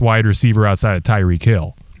second-best wide receiver outside of Tyreek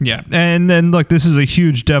Hill. Yeah, and then look, this is a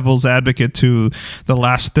huge devil's advocate to the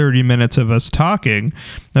last 30 minutes of us talking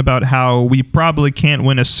about how we probably can't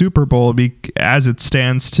win a Super Bowl as it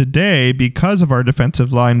stands today because of our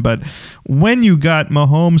defensive line. But when you got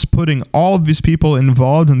Mahomes putting all of these people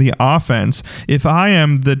involved in the offense, if I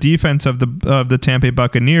am the defense of the Tampa Bay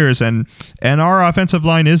Buccaneers, and our offensive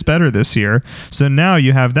line is better this year, so now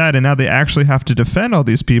you have that, and now they actually have to defend all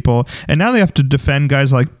these people, and now they have to defend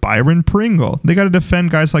guys like Byron Pringle. They got to defend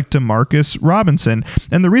guys like Demarcus Robinson.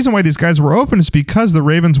 And the reason why these guys were open is because the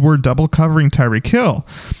Ravens were double covering Tyreek Hill.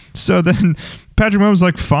 So then Patrick Mahomes was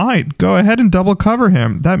like, fine, go ahead and double cover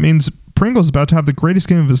him. That means Pringle's about to have the greatest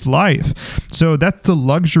game of his life. So that's the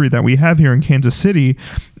luxury that we have here in Kansas City.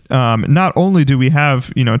 not only do we have,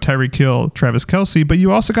 Tyreek Hill, Travis Kelce, but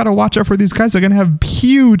you also got to watch out for these guys that are going to have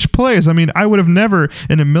huge plays. I mean, I would have never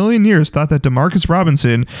in a million years thought that Demarcus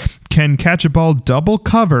Robinson can catch a ball double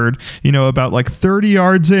covered, about like 30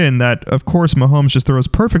 yards in, that of course Mahomes just throws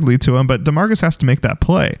perfectly to him, but Demarcus has to make that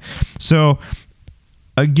play. So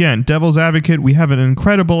again, devil's advocate, we have an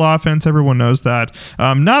incredible offense. Everyone knows that.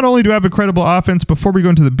 Not only do we have a credible offense, before we go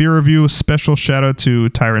into the beer review, special shout out to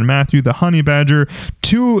Tyrann Mathieu, the Honey Badger.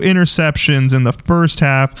 2 interceptions in the first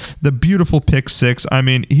half. The beautiful pick 6. I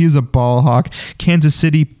mean, he's a ball hawk. Kansas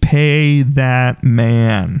City, pay that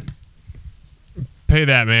man. Pay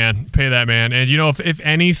that man. Pay that man. And, if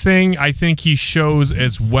anything, I think he shows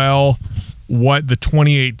as well what the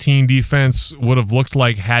 2018 defense would have looked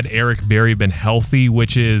like had Eric Berry been healthy,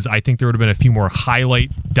 which is, I think there would have been a few more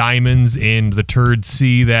highlight diamonds in the turd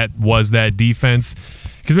sea that was that defense.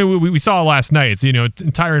 Because we saw last night, it's,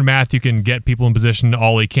 Tyrann Mathieu can get people in position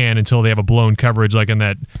all he can until they have a blown coverage, like in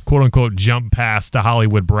that quote-unquote jump pass to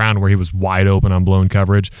Hollywood Brown where he was wide open on blown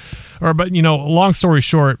coverage. But, long story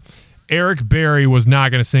short, Eric Berry was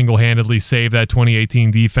not going to single-handedly save that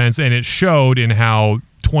 2018 defense, and it showed in how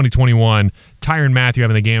 2021, Tyrann Mathieu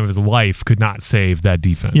having the game of his life could not save that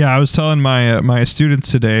defense. Yeah, I was telling my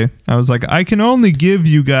students today, I was like, I can only give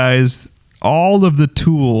you guys all of the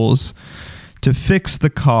tools to fix the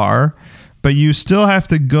car, but you still have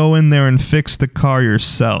to go in there and fix the car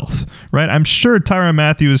yourself, right? I'm sure Tyrann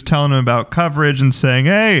Mathieu is telling him about coverage and saying,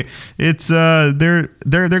 "Hey, it's they're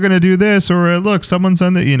gonna do this," or "Look, someone's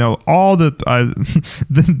on the," all the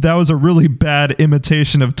that was a really bad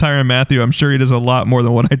imitation of Tyrann Mathieu. I'm sure he does a lot more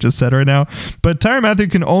than what I just said right now. But Tyrann Mathieu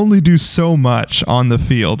can only do so much on the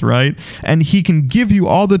field, right? And he can give you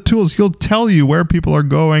all the tools. He'll tell you where people are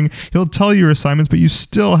going. He'll tell you your assignments, but you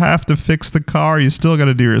still have to fix the car. You still got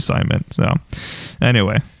to do your assignment. So.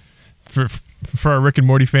 Anyway, for our Rick and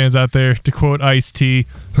Morty fans out there, to quote Ice-T,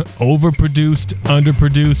 overproduced,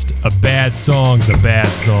 underproduced, a bad song's a bad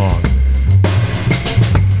song.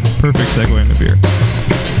 Perfect segue into beer.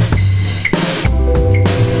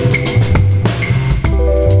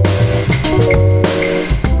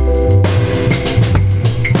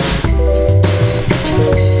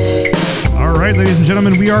 All right, ladies and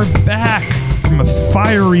gentlemen, we are back from a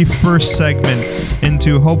fiery first segment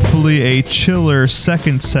into hopefully a chiller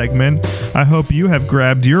second segment. I hope you have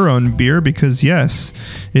grabbed your own beer because, yes,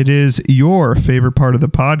 it is your favorite part of the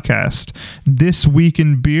podcast. This Week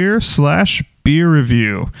in Beer / beer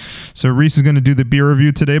review. So Reese is going to do the beer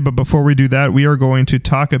review today, but before we do that, we are going to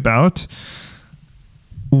talk about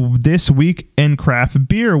This Week in Craft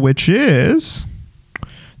Beer, which is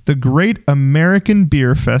the Great American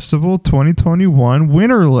Beer Festival 2021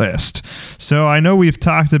 winner list. So I know we've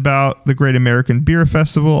talked about the Great American Beer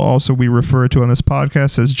Festival. Also, we refer to on this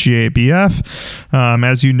podcast as GABF.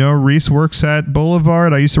 As you know, Reese works at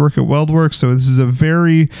Boulevard. I used to work at WeldWorks, so this is a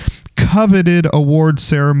very coveted award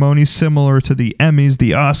ceremony similar to the Emmys,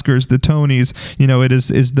 the Oscars, the Tonys. It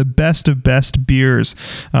is the best of best beers.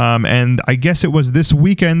 And I guess it was this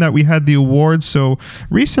weekend that we had the awards. So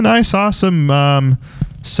Reese and I saw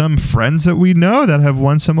some friends that we know that have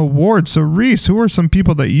won some awards. So Reese, who are some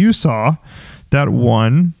people that you saw that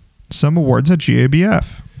won some awards at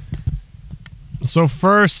GABF? So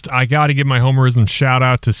first, I got to give my homerism shout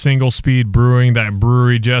out to Single Speed Brewing. That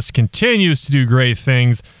brewery just continues to do great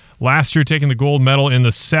things. Last year, taking the gold medal in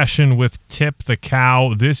the session with Tip the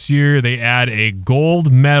Cow. This year, they add a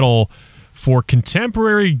gold medal for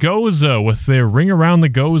Contemporary Goza with their Ring Around the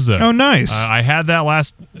Goza. Oh, nice. I had that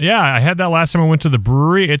last time I went to the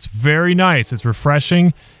brewery. It's very nice. It's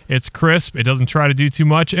refreshing. It's crisp. It doesn't try to do too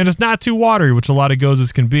much, and it's not too watery, which a lot of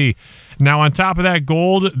Gozas can be. Now, on top of that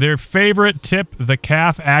gold, their favorite Tip, the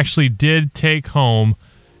Calf, actually did take home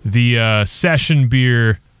the session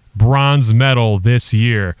beer bronze medal this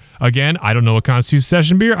year. Again, I don't know what constitutes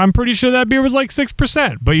session beer. I'm pretty sure that beer was like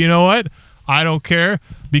 6%, but you know what? I don't care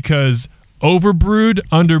because overbrewed,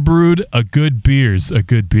 underbrewed, a good beer's a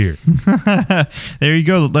good beer. There you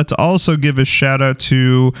go. Let's also give a shout out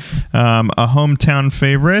to a hometown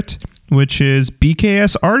favorite, which is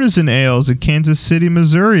BKS Artisan Ales in Kansas City,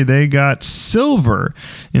 Missouri. They got silver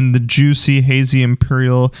in the Juicy Hazy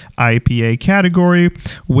Imperial IPA category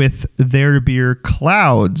with their beer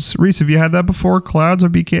Clouds. Reese, have you had that before, Clouds or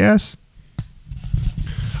BKS?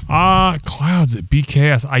 Clouds at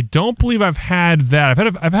BKS. I don't believe I've had that.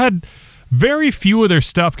 I've had very few of their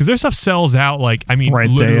stuff because their stuff sells out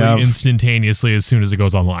literally instantaneously as soon as it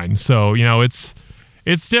goes online. So,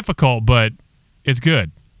 it's difficult, but it's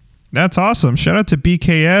good. That's awesome. Shout out to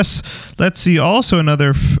BKS. Let's see. Also,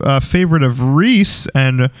 another favorite of Reese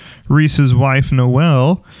and Reese's wife,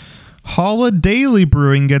 Noelle. Holiday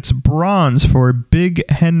Brewing gets bronze for Big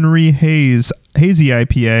Henry Hazy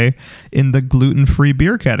IPA in the gluten-free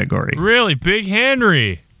beer category. Really? Big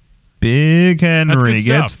Henry. Big Henry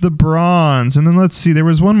gets the bronze. And then let's see, there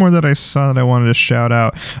was one more that I saw that I wanted to shout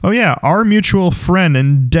out. Oh yeah, our mutual friend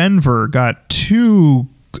in Denver got two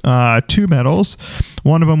medals.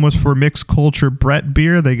 One of them was for Mixed Culture Brett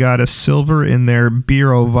beer. They got a silver in their Beer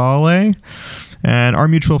Ovale. And our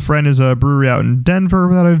mutual friend is a brewery out in Denver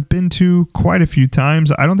that I've been to quite a few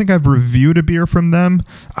times. I don't think I've reviewed a beer from them.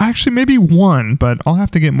 Actually, maybe one, but I'll have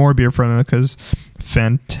to get more beer from them because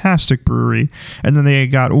fantastic brewery. And then they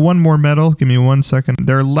got one more medal. Give me 1 second.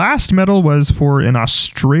 Their last medal was for an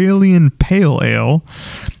Australian Pale Ale.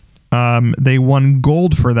 They won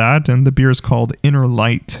gold for that, and the beer is called Inner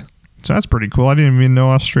Light. So that's pretty cool. I didn't even know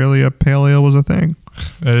Australia Pale Ale was a thing.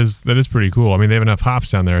 That is pretty cool. I mean, they have enough hops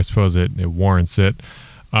down there. I suppose it warrants it.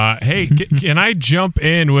 Hey, can I jump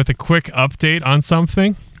in with a quick update on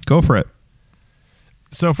something? Go for it.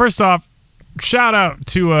 So first off, shout out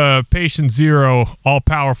to Patient Zero,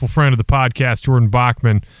 all-powerful friend of the podcast, Jordan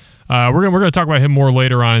Bachman. We're gonna talk about him more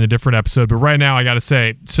later on in a different episode, but right now I got to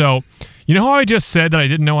say, so you know how I just said that I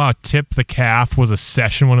didn't know how Tip the Calf was a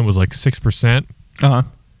session when it was like 6%? Uh-huh.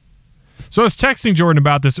 So I was texting Jordan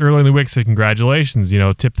about this early in the week, said, congratulations,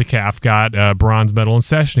 Tip the Calf got a bronze medal in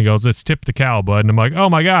session. He goes, it's Tip the Cow, bud. And I'm like, oh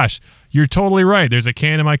my gosh, you're totally right. There's a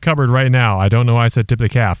can in my cupboard right now. I don't know why I said Tip the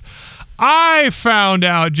Calf. I found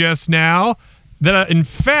out just now that, in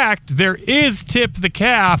fact, there is Tip the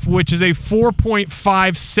Calf, which is a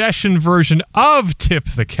 4.5 session version of Tip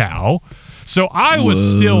the Cow. So I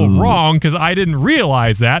was still wrong because I didn't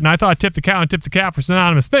realize that, and I thought Tip the Cow and Tip the Calf were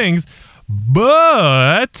synonymous things,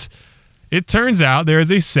 but it turns out there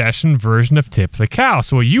is a session version of Tip the Cow.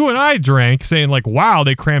 So what you and I drank, saying like, wow,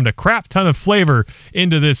 they crammed a crap ton of flavor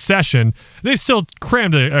into this session. They still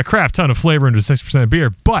crammed a crap ton of flavor into 6%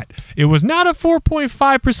 beer, but it was not a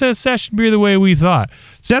 4.5% session beer the way we thought.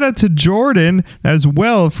 Shout out to Jordan as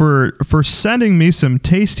well for sending me some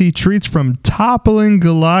tasty treats from Toppling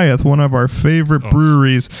Goliath, one of our favorite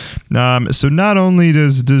breweries. So not only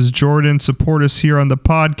does Jordan support us here on the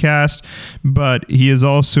podcast, but he is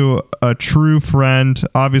also a true friend,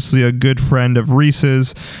 obviously a good friend of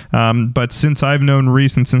Reese's. But since I've known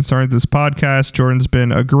Reese and since starting this podcast, Jordan's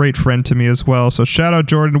been a great friend to me as well. So shout out,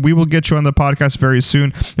 Jordan. We will get you on the podcast very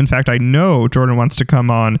soon. In fact, I know Jordan wants to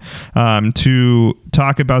come on to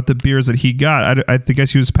talk about the beers that he got. I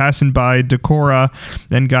guess he was passing by Decorah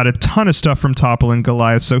and got a ton of stuff from Toppling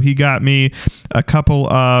Goliath. So he got me a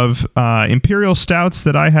couple of Imperial Stouts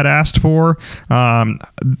that I had asked for.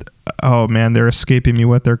 Oh man, they're escaping me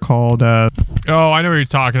what they're called. Oh, I know what you're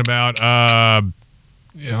talking about.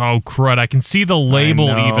 Oh crud! I can see the label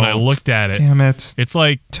even. I looked at it. Damn it! It's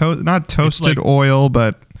like not toasted oil,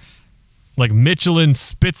 but like Michelin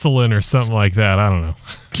Spitzelin or something like that. I don't know.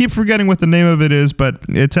 Keep forgetting what the name of it is, but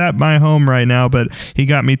it's at my home right now. But he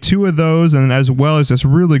got me 2 of those, and as well as this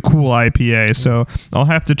really cool IPA. So I'll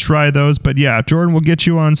have to try those. But yeah, Jordan will get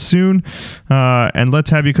you on soon, and let's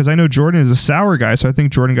have you, because I know Jordan is a sour guy, so I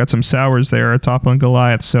think Jordan got some sours there at Toppling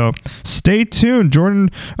Goliath. So stay tuned. Jordan,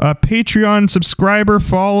 Patreon subscriber,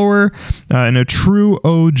 follower, and a true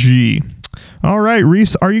OG. All right,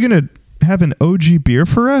 Reese, are you gonna have an OG beer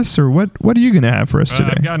for us, or what are you gonna have for us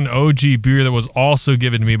today? I've got an OG beer that was also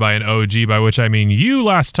given to me by an OG, by which I mean you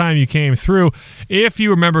last time you came through. If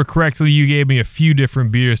you remember correctly, you gave me a few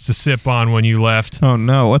different beers to sip on when you left. Oh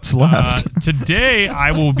no, what's left? Today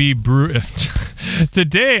I will be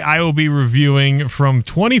reviewing from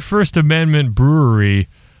 21st Amendment Brewery,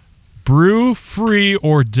 Brew Free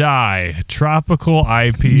or Die Tropical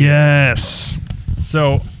IPA. Yes.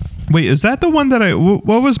 So wait, is that the one that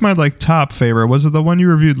what was my top favorite? Was it the one you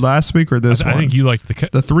reviewed last week or this one? I think you liked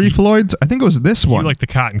the Three Floyds. I think it was this one. You liked the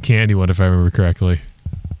cotton candy one, if I remember correctly.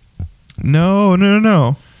 No.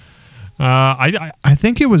 I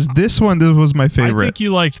think it was this one. This was my favorite. I think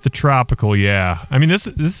you liked the tropical, yeah. I mean, this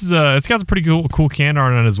is it's got some pretty cool can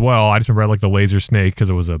art on it as well. I just remember I liked the laser snake because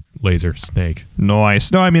it was a laser snake.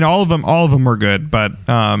 Nice. No, I mean all of them were good, but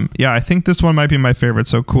yeah, I think this one might be my favorite.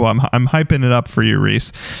 So cool. I'm hyping it up for you,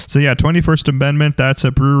 Reese. So yeah, 21st Amendment. That's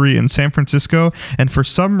a brewery in San Francisco, and for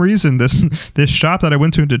some reason, this shop that I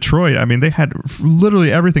went to in Detroit, I mean, they had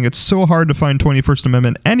literally everything. It's so hard to find 21st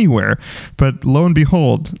Amendment anywhere, but lo and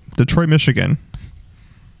behold, Detroit, Michigan.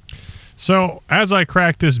 So, as I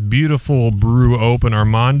crack this beautiful brew open,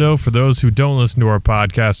 Armando, for those who don't listen to our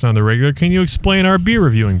podcast on the regular, can you explain our beer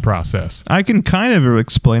reviewing process? I can kind of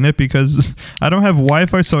explain it because I don't have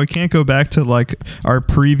Wi-Fi, so I can't go back to like our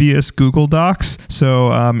previous Google Docs.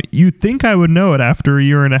 So you'd think I would know it after a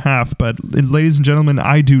year and a half, but ladies and gentlemen,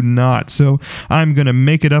 I do not. So I'm going to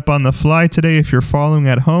make it up on the fly today. If you're following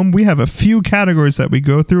at home, we have a few categories that we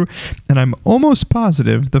go through, and I'm almost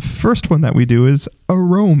positive the first one that we do is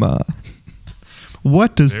aroma.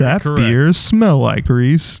 What does that beer smell like,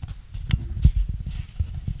 Reese?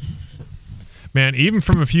 Man, even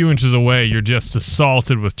from a few inches away, you're just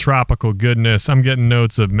assaulted with tropical goodness. I'm getting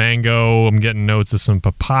notes of mango. I'm getting notes of some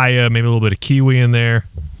papaya, maybe a little bit of kiwi in there.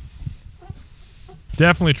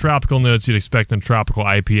 Definitely tropical notes you'd expect in a tropical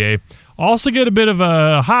IPA. Also get a bit of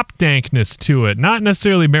a hop dankness to it. Not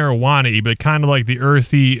necessarily marijuana-y, but kind of like the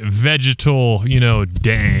earthy, vegetal,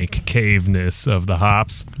 dank caveness of the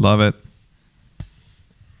hops. Love it.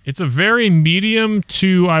 It's a very medium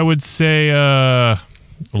to, I would say,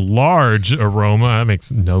 large aroma. That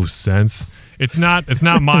makes no sense. It's not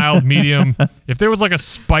mild, medium. If there was like a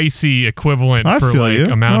spicy equivalent for like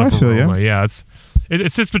amount of aroma, yeah,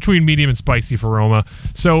 it sits between medium and spicy for aroma.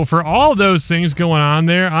 So for all those things going on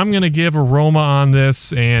there, I'm gonna give aroma on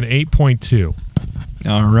this an 8.2.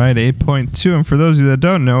 All right, 8.2. And for those of you that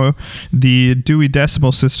don't know, the Dewey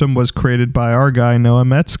Decimal System was created by our guy Noah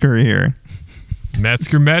Metzger here.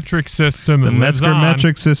 Metzger metric system. The Metzger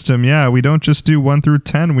metric system. Yeah, we don't just do 1 through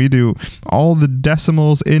 10. We do all the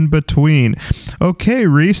decimals in between. Okay,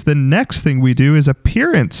 Reese, the next thing we do is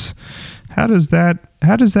appearance. How does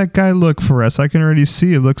that guy look for us? I can already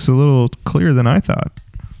see it looks a little clearer than I thought.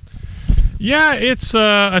 Yeah, it's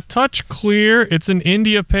a touch clear. It's an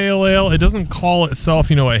India Pale Ale. It doesn't call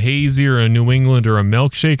itself, a hazy or a New England or a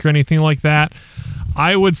milkshake or anything like that.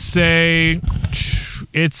 I would say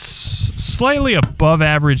it's slightly above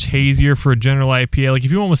average hazier for a general IPA. Like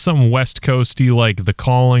if you went with something West Coasty like The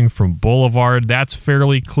Calling from Boulevard, that's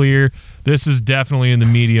fairly clear. This is definitely in the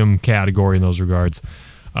medium category in those regards.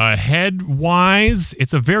 Head-wise,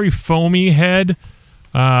 it's a very foamy head.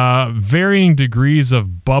 Varying degrees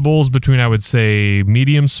of bubbles between, I would say,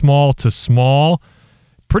 medium small to small.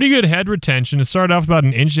 Pretty good head retention. It started off about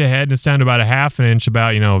an inch ahead, and it's down to about a half an inch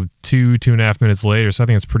about, 2.5 minutes later. So I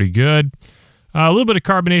think it's pretty good. A little bit of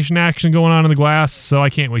carbonation action going on in the glass, so I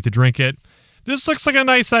can't wait to drink it. This looks like a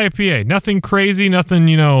nice IPA. Nothing crazy, nothing,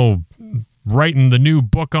 writing the new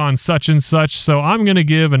book on such and such. So I'm going to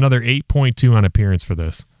give another 8.2 on appearance for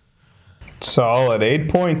this. Solid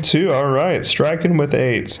 8.2. All right, striking with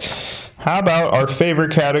 8s. How about our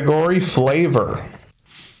favorite category, flavor?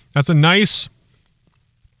 That's a nice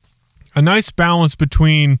balance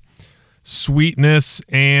between sweetness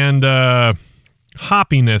and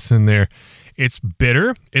hoppiness in there. It's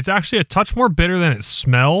bitter. It's actually a touch more bitter than it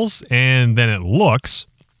smells and than it looks.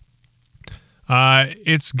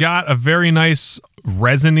 It's got a very nice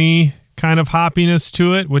resiny kind of hoppiness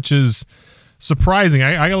to it, which is surprising.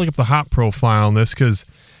 I gotta look up the hop profile on this because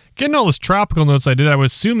getting all those tropical notes I would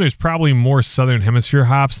assume there's probably more Southern Hemisphere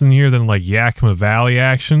hops in here than like Yakima Valley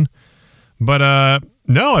action. But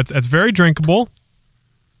no, it's very drinkable.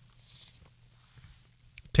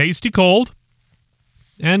 Tasty cold.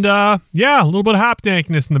 And a little bit of hop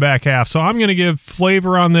dankness in the back half. So I'm going to give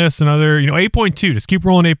flavor on this another, 8.2. Just keep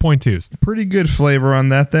rolling 8.2s. Pretty good flavor on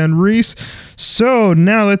that then, Reese. So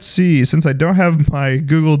now let's see. Since I don't have my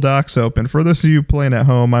Google Docs open, for those of you playing at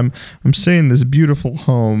home, I'm staying in this beautiful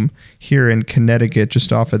home here in Connecticut,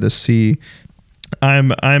 just off of the sea.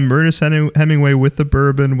 I'm Ernest Hemingway with the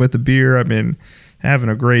bourbon, with the beer. I mean, having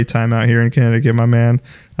a great time out here in Connecticut, my man.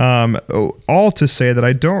 All to say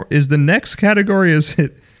that is the next category, is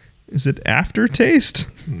it aftertaste?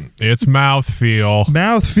 It's mouthfeel.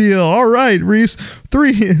 Mouthfeel. All right, Reese.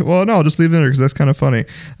 3. Well, no, I'll just leave it in there because that's kind of funny.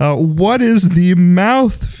 What is the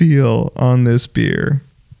mouthfeel on this beer?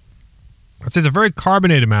 I'd say it's a very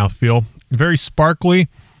carbonated mouthfeel. Very sparkly.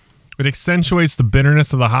 It accentuates the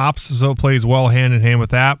bitterness of the hops, so it plays well hand in hand with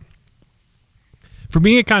that. For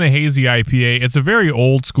being a kind of hazy IPA, it's a very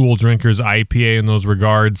old school drinker's IPA in those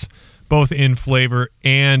regards, both in flavor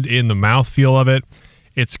and in the mouthfeel of it.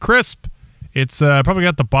 It's crisp. It's probably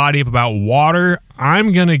got the body of about water.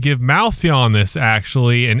 I'm going to give mouthfeel on this,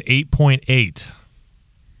 actually, an 8.8.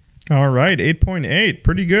 All right, 8.8.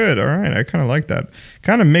 Pretty good. All right, I kind of like that.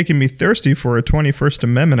 Kind of making me thirsty for a 21st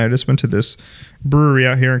Amendment. I just went to this brewery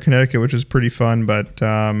out here in Connecticut, which is pretty fun, but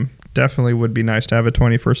definitely would be nice to have a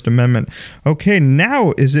 21st Amendment. Okay,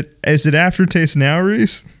 now, is it aftertaste now,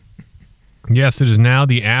 Reese? Yes, it is now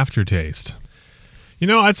the aftertaste.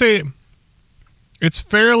 I'd say it's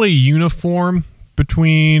fairly uniform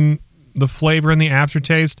between the flavor and the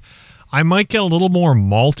aftertaste. I might get a little more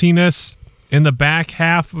maltiness in the back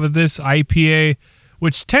half of this IPA,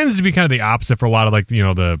 which tends to be kind of the opposite for a lot of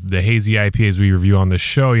the hazy IPAs we review on this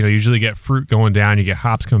show. You usually get fruit going down, you get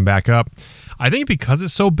hops coming back up. I think because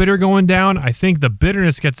it's so bitter going down, I think the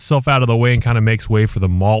bitterness gets itself out of the way and kind of makes way for the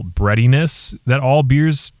malt breadiness that all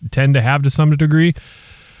beers tend to have to some degree.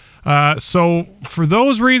 So for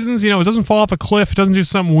those reasons, it doesn't fall off a cliff. It doesn't do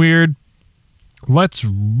something weird. Let's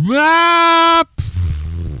wrap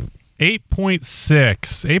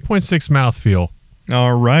 8.6 mouthfeel.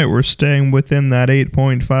 All right, we're staying within that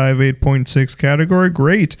 8.5, 8.6 category.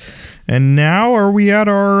 Great. And now are we at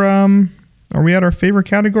our favorite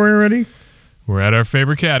category already? We're at our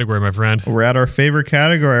favorite category, my friend. We're at our favorite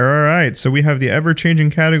category. All right. So we have the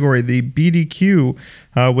ever-changing category, the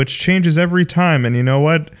BDQ, which changes every time. And you know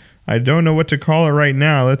what? I don't know what to call it right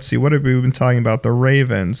now. Let's see. What have we been talking about? The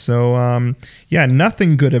Ravens. So,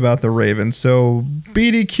 nothing good about the Ravens. So,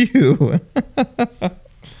 BDQ.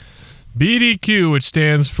 BDQ, which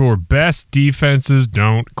stands for Best Defenses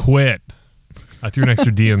Don't Quit. I threw an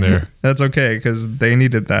extra D in there. That's okay, because they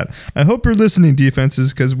needed that. I hope you're listening,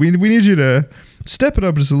 defenses, because we need you to step it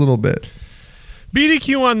up just a little bit.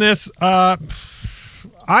 BDQ on this, I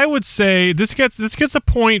would say this gets a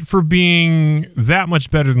point for being that much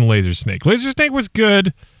better than Laser Snake. Laser Snake was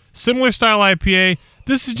good, similar style IPA.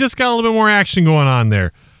 This has just got a little bit more action going on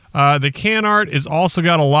there. The can art is also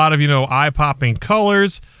got a lot of eye-popping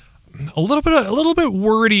colors. A little bit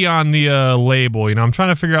wordy on the label. I'm trying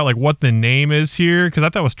to figure out what the name is here, because I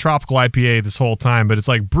thought it was Tropical IPA this whole time, but it's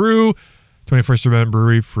like Brew 21st Amendment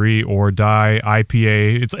Brewery Free or Die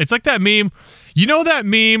IPA. It's like that meme. That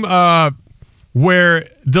meme where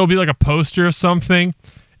there'll be like a poster of something,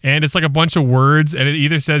 and it's like a bunch of words, and it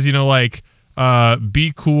either says be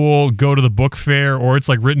cool, go to the book fair, or it's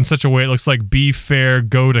like written in such a way it looks like be fair,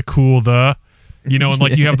 go to cool the. And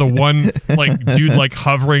you have the one dude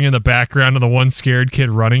hovering in the background and the one scared kid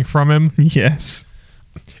running from him. Yes.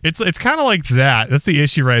 It's kind of like that. That's the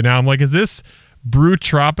issue right now. I'm like, is this Brew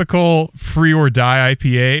Tropical Free or Die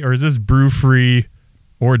IPA, or is this Brew Free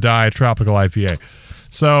or Die Tropical IPA?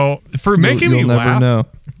 So for making me laugh,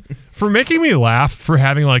 for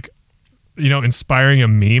having inspiring a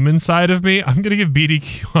meme inside of me, I'm going to give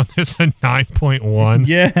BDQ on this a 9.1.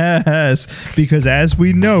 Yes, because as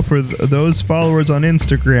we know, for those followers on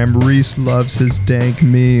Instagram, Reese loves his dank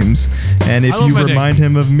memes. And if you remind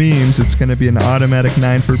him of memes, it's going to be an automatic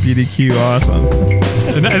 9 for BDQ. Awesome.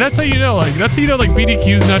 And that's how you know, BDQ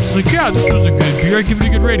is not just this was a good beer, I give it a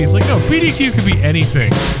good rating. It's no, BDQ could be anything.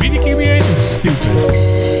 BDQ could be anything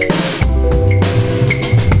stupid.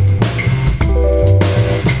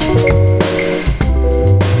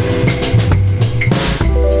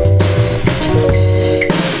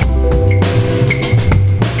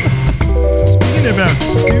 About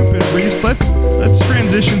stupid, Reese, let's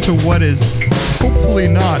transition to what is hopefully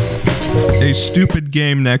not a stupid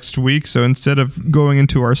game next week. So instead of going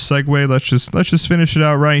into our segue, let's just finish it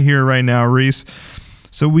out right here, right now, Reese.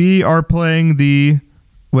 So we are playing the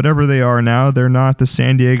whatever they are now. They're not the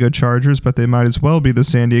San Diego Chargers, but they might as well be the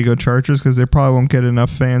San Diego Chargers because they probably won't get enough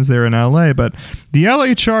fans there in LA. But the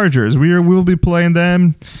LA Chargers, we'll be playing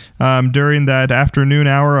them during that afternoon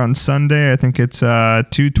hour on Sunday. I think it's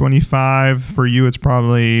 2:25 for you. It's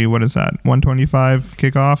probably, what is that, 1:25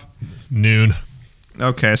 kickoff? Noon.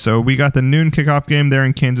 Okay, so we got the noon kickoff game there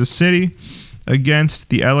in Kansas City against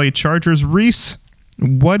the LA Chargers. Reese,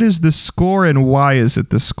 what is the score and why is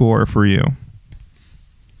it the score for you?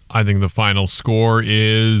 I think the final score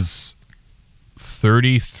is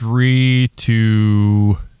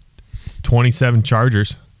 33-27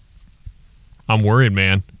 Chargers. I'm worried,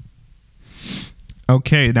 man.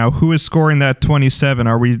 Okay, now who is scoring that 27?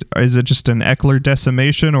 Is it just an Eckler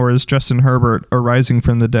decimation, or is Justin Herbert arising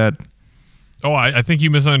from the dead? Oh, I think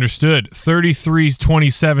you misunderstood.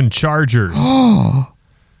 33-27 Chargers.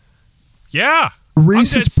 Yeah.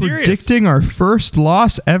 Reese is predicting our first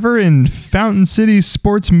loss ever in Fountain City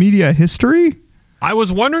sports media history? I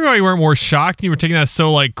was wondering why you weren't more shocked. You were taking that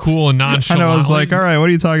so cool and nonchalant. And I was like, all right, what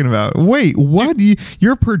are you talking about? Wait, what?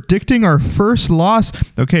 You're predicting our first loss?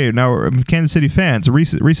 Okay, now Kansas City fans,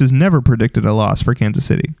 Reese has never predicted a loss for Kansas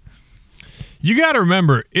City. You got to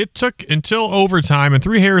remember, it took until overtime and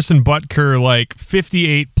 3 Harrison Butker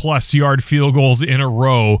 58-plus yard field goals in a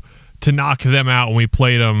row to knock them out when we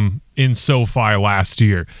played them in SoFi last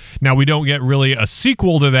year. Now, we don't get really a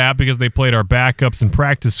sequel to that because they played our backups and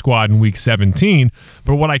practice squad in Week 17,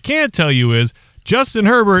 but what I can tell you is Justin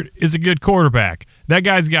Herbert is a good quarterback. That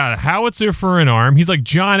guy's got a howitzer for an arm. He's like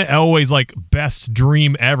John Elway's like best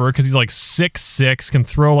dream ever because he's like 6'6", can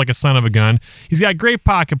throw like a son of a gun. He's got great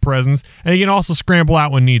pocket presence, and he can also scramble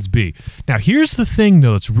out when needs be. Now, here's the thing,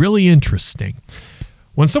 though, that's really interesting.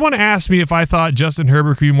 When someone asked me if I thought Justin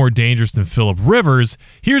Herbert could be more dangerous than Phillip Rivers,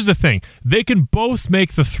 here's the thing. They can both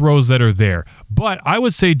make the throws that are there, but I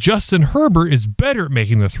would say Justin Herbert is better at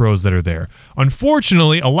making the throws that are there.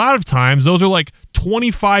 Unfortunately, a lot of times, those are like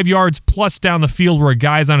 25 yards plus down the field where a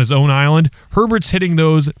guy's on his own island. Herbert's hitting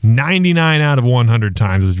those 99 out of 100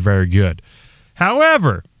 times, which is very good.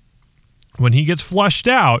 However, when he gets flushed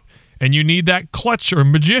out and you need that clutch or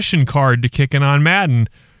magician card to kick in on Madden,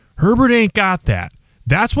 Herbert ain't got that.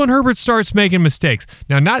 That's when Herbert starts making mistakes.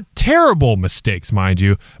 Now, not terrible mistakes, mind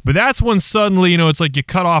you, but that's when suddenly, it's like you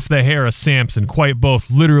cut off the hair of Samson, quite both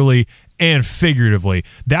literally and figuratively.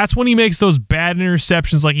 That's when he makes those bad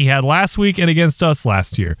interceptions like he had last week and against us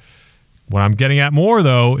last year. What I'm getting at more,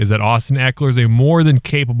 though, is that Austin Ekeler is a more than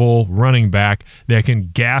capable running back that can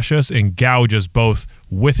gash us and gouge us both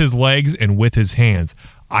with his legs and with his hands.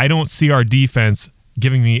 I don't see our defense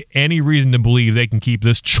giving me any reason to believe they can keep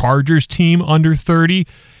this Chargers team under 30,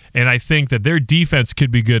 and I think that their defense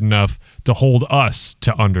could be good enough to hold us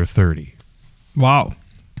to under 30. Wow.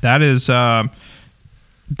 That is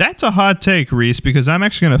that's a hot take, Reese, because I'm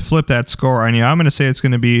actually going to flip that score on you. I'm going to say it's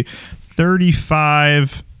going to be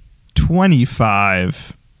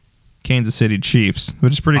 35-25 Kansas City Chiefs,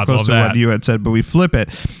 which is pretty close to what you had said, but we flip it.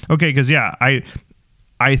 Okay, because,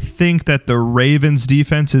 I think that the Ravens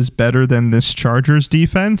defense is better than this Chargers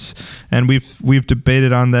defense, and we've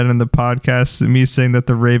debated on that in the podcast, me saying that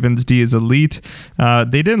the Ravens D is elite.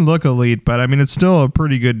 They didn't look elite, but I mean, it's still a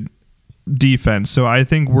pretty good defense. So I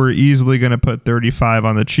think we're easily going to put 35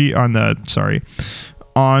 on the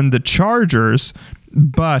Chargers.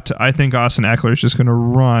 But I think Austin Ekeler is just going to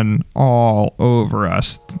run all over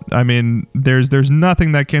us. I mean, there's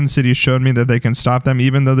nothing that Kansas City showed me that they can stop them,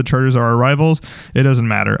 even though the Chargers are our rivals. It doesn't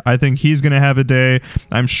matter. I think he's going to have a day.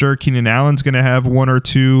 I'm sure Keenan Allen's going to have one or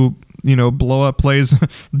two blow up plays,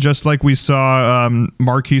 just like we saw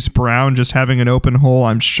Marquise Brown just having an open hole.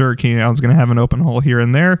 I'm sure Keenan Allen's going to have an open hole here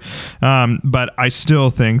and there. But I still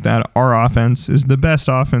think that our offense is the best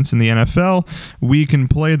offense in the NFL. We can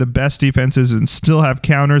play the best defenses and still have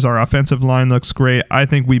counters. Our offensive line looks great. I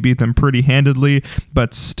think we beat them pretty handedly,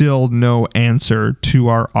 but still no answer to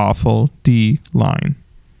our awful D line.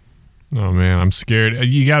 Oh, man, I'm scared.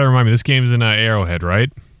 You got to remind me, this game's in Arrowhead, right?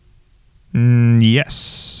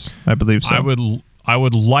 Yes, I believe so. I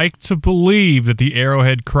would like to believe that the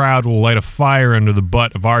Arrowhead crowd will light a fire under the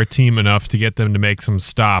butt of our team enough to get them to make some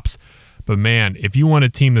stops. But man, if you want a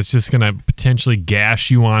team that's just going to potentially gash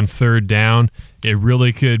you on third down, it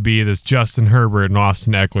really could be this Justin Herbert and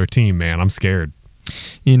Austin Ekeler team, man. I'm scared.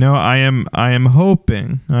 I am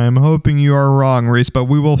hoping you are wrong, Reese, but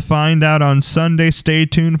we will find out on Sunday. Stay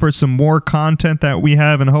tuned for some more content that we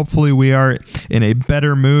have, and hopefully we are in a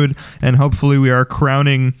better mood, and hopefully we are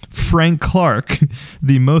crowning Frank Clark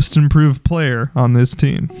the most improved player on this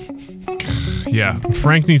team. Yeah,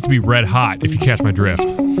 Frank needs to be red hot, if you catch my drift.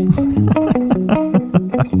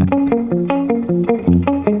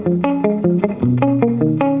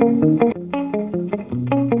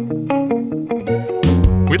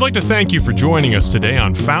 We'd like to thank you for joining us today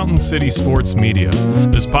on Fountain City Sports Media.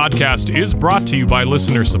 This podcast is brought to you by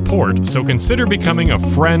listener support, so consider becoming a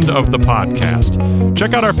friend of the podcast.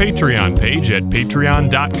 Check out our Patreon page at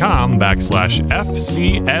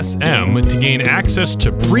patreon.com/FCSM to gain access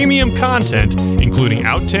to premium content, including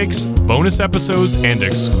outtakes, bonus episodes, and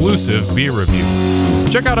exclusive beer reviews.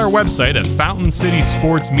 Check out our website at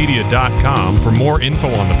FountainCitySportsMedia.com for more info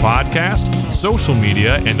on the podcast, social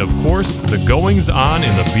media, and of course, the goings-on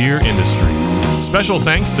in the beer industry. Special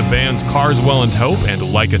thanks to bands Carswell and Hope and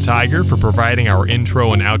Like a Tiger for providing our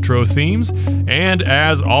intro and outro themes. And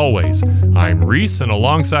as always, I'm Reese, and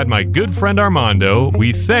alongside my good friend Armando,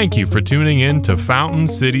 we thank you for tuning in to Fountain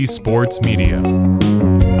City Sports Media.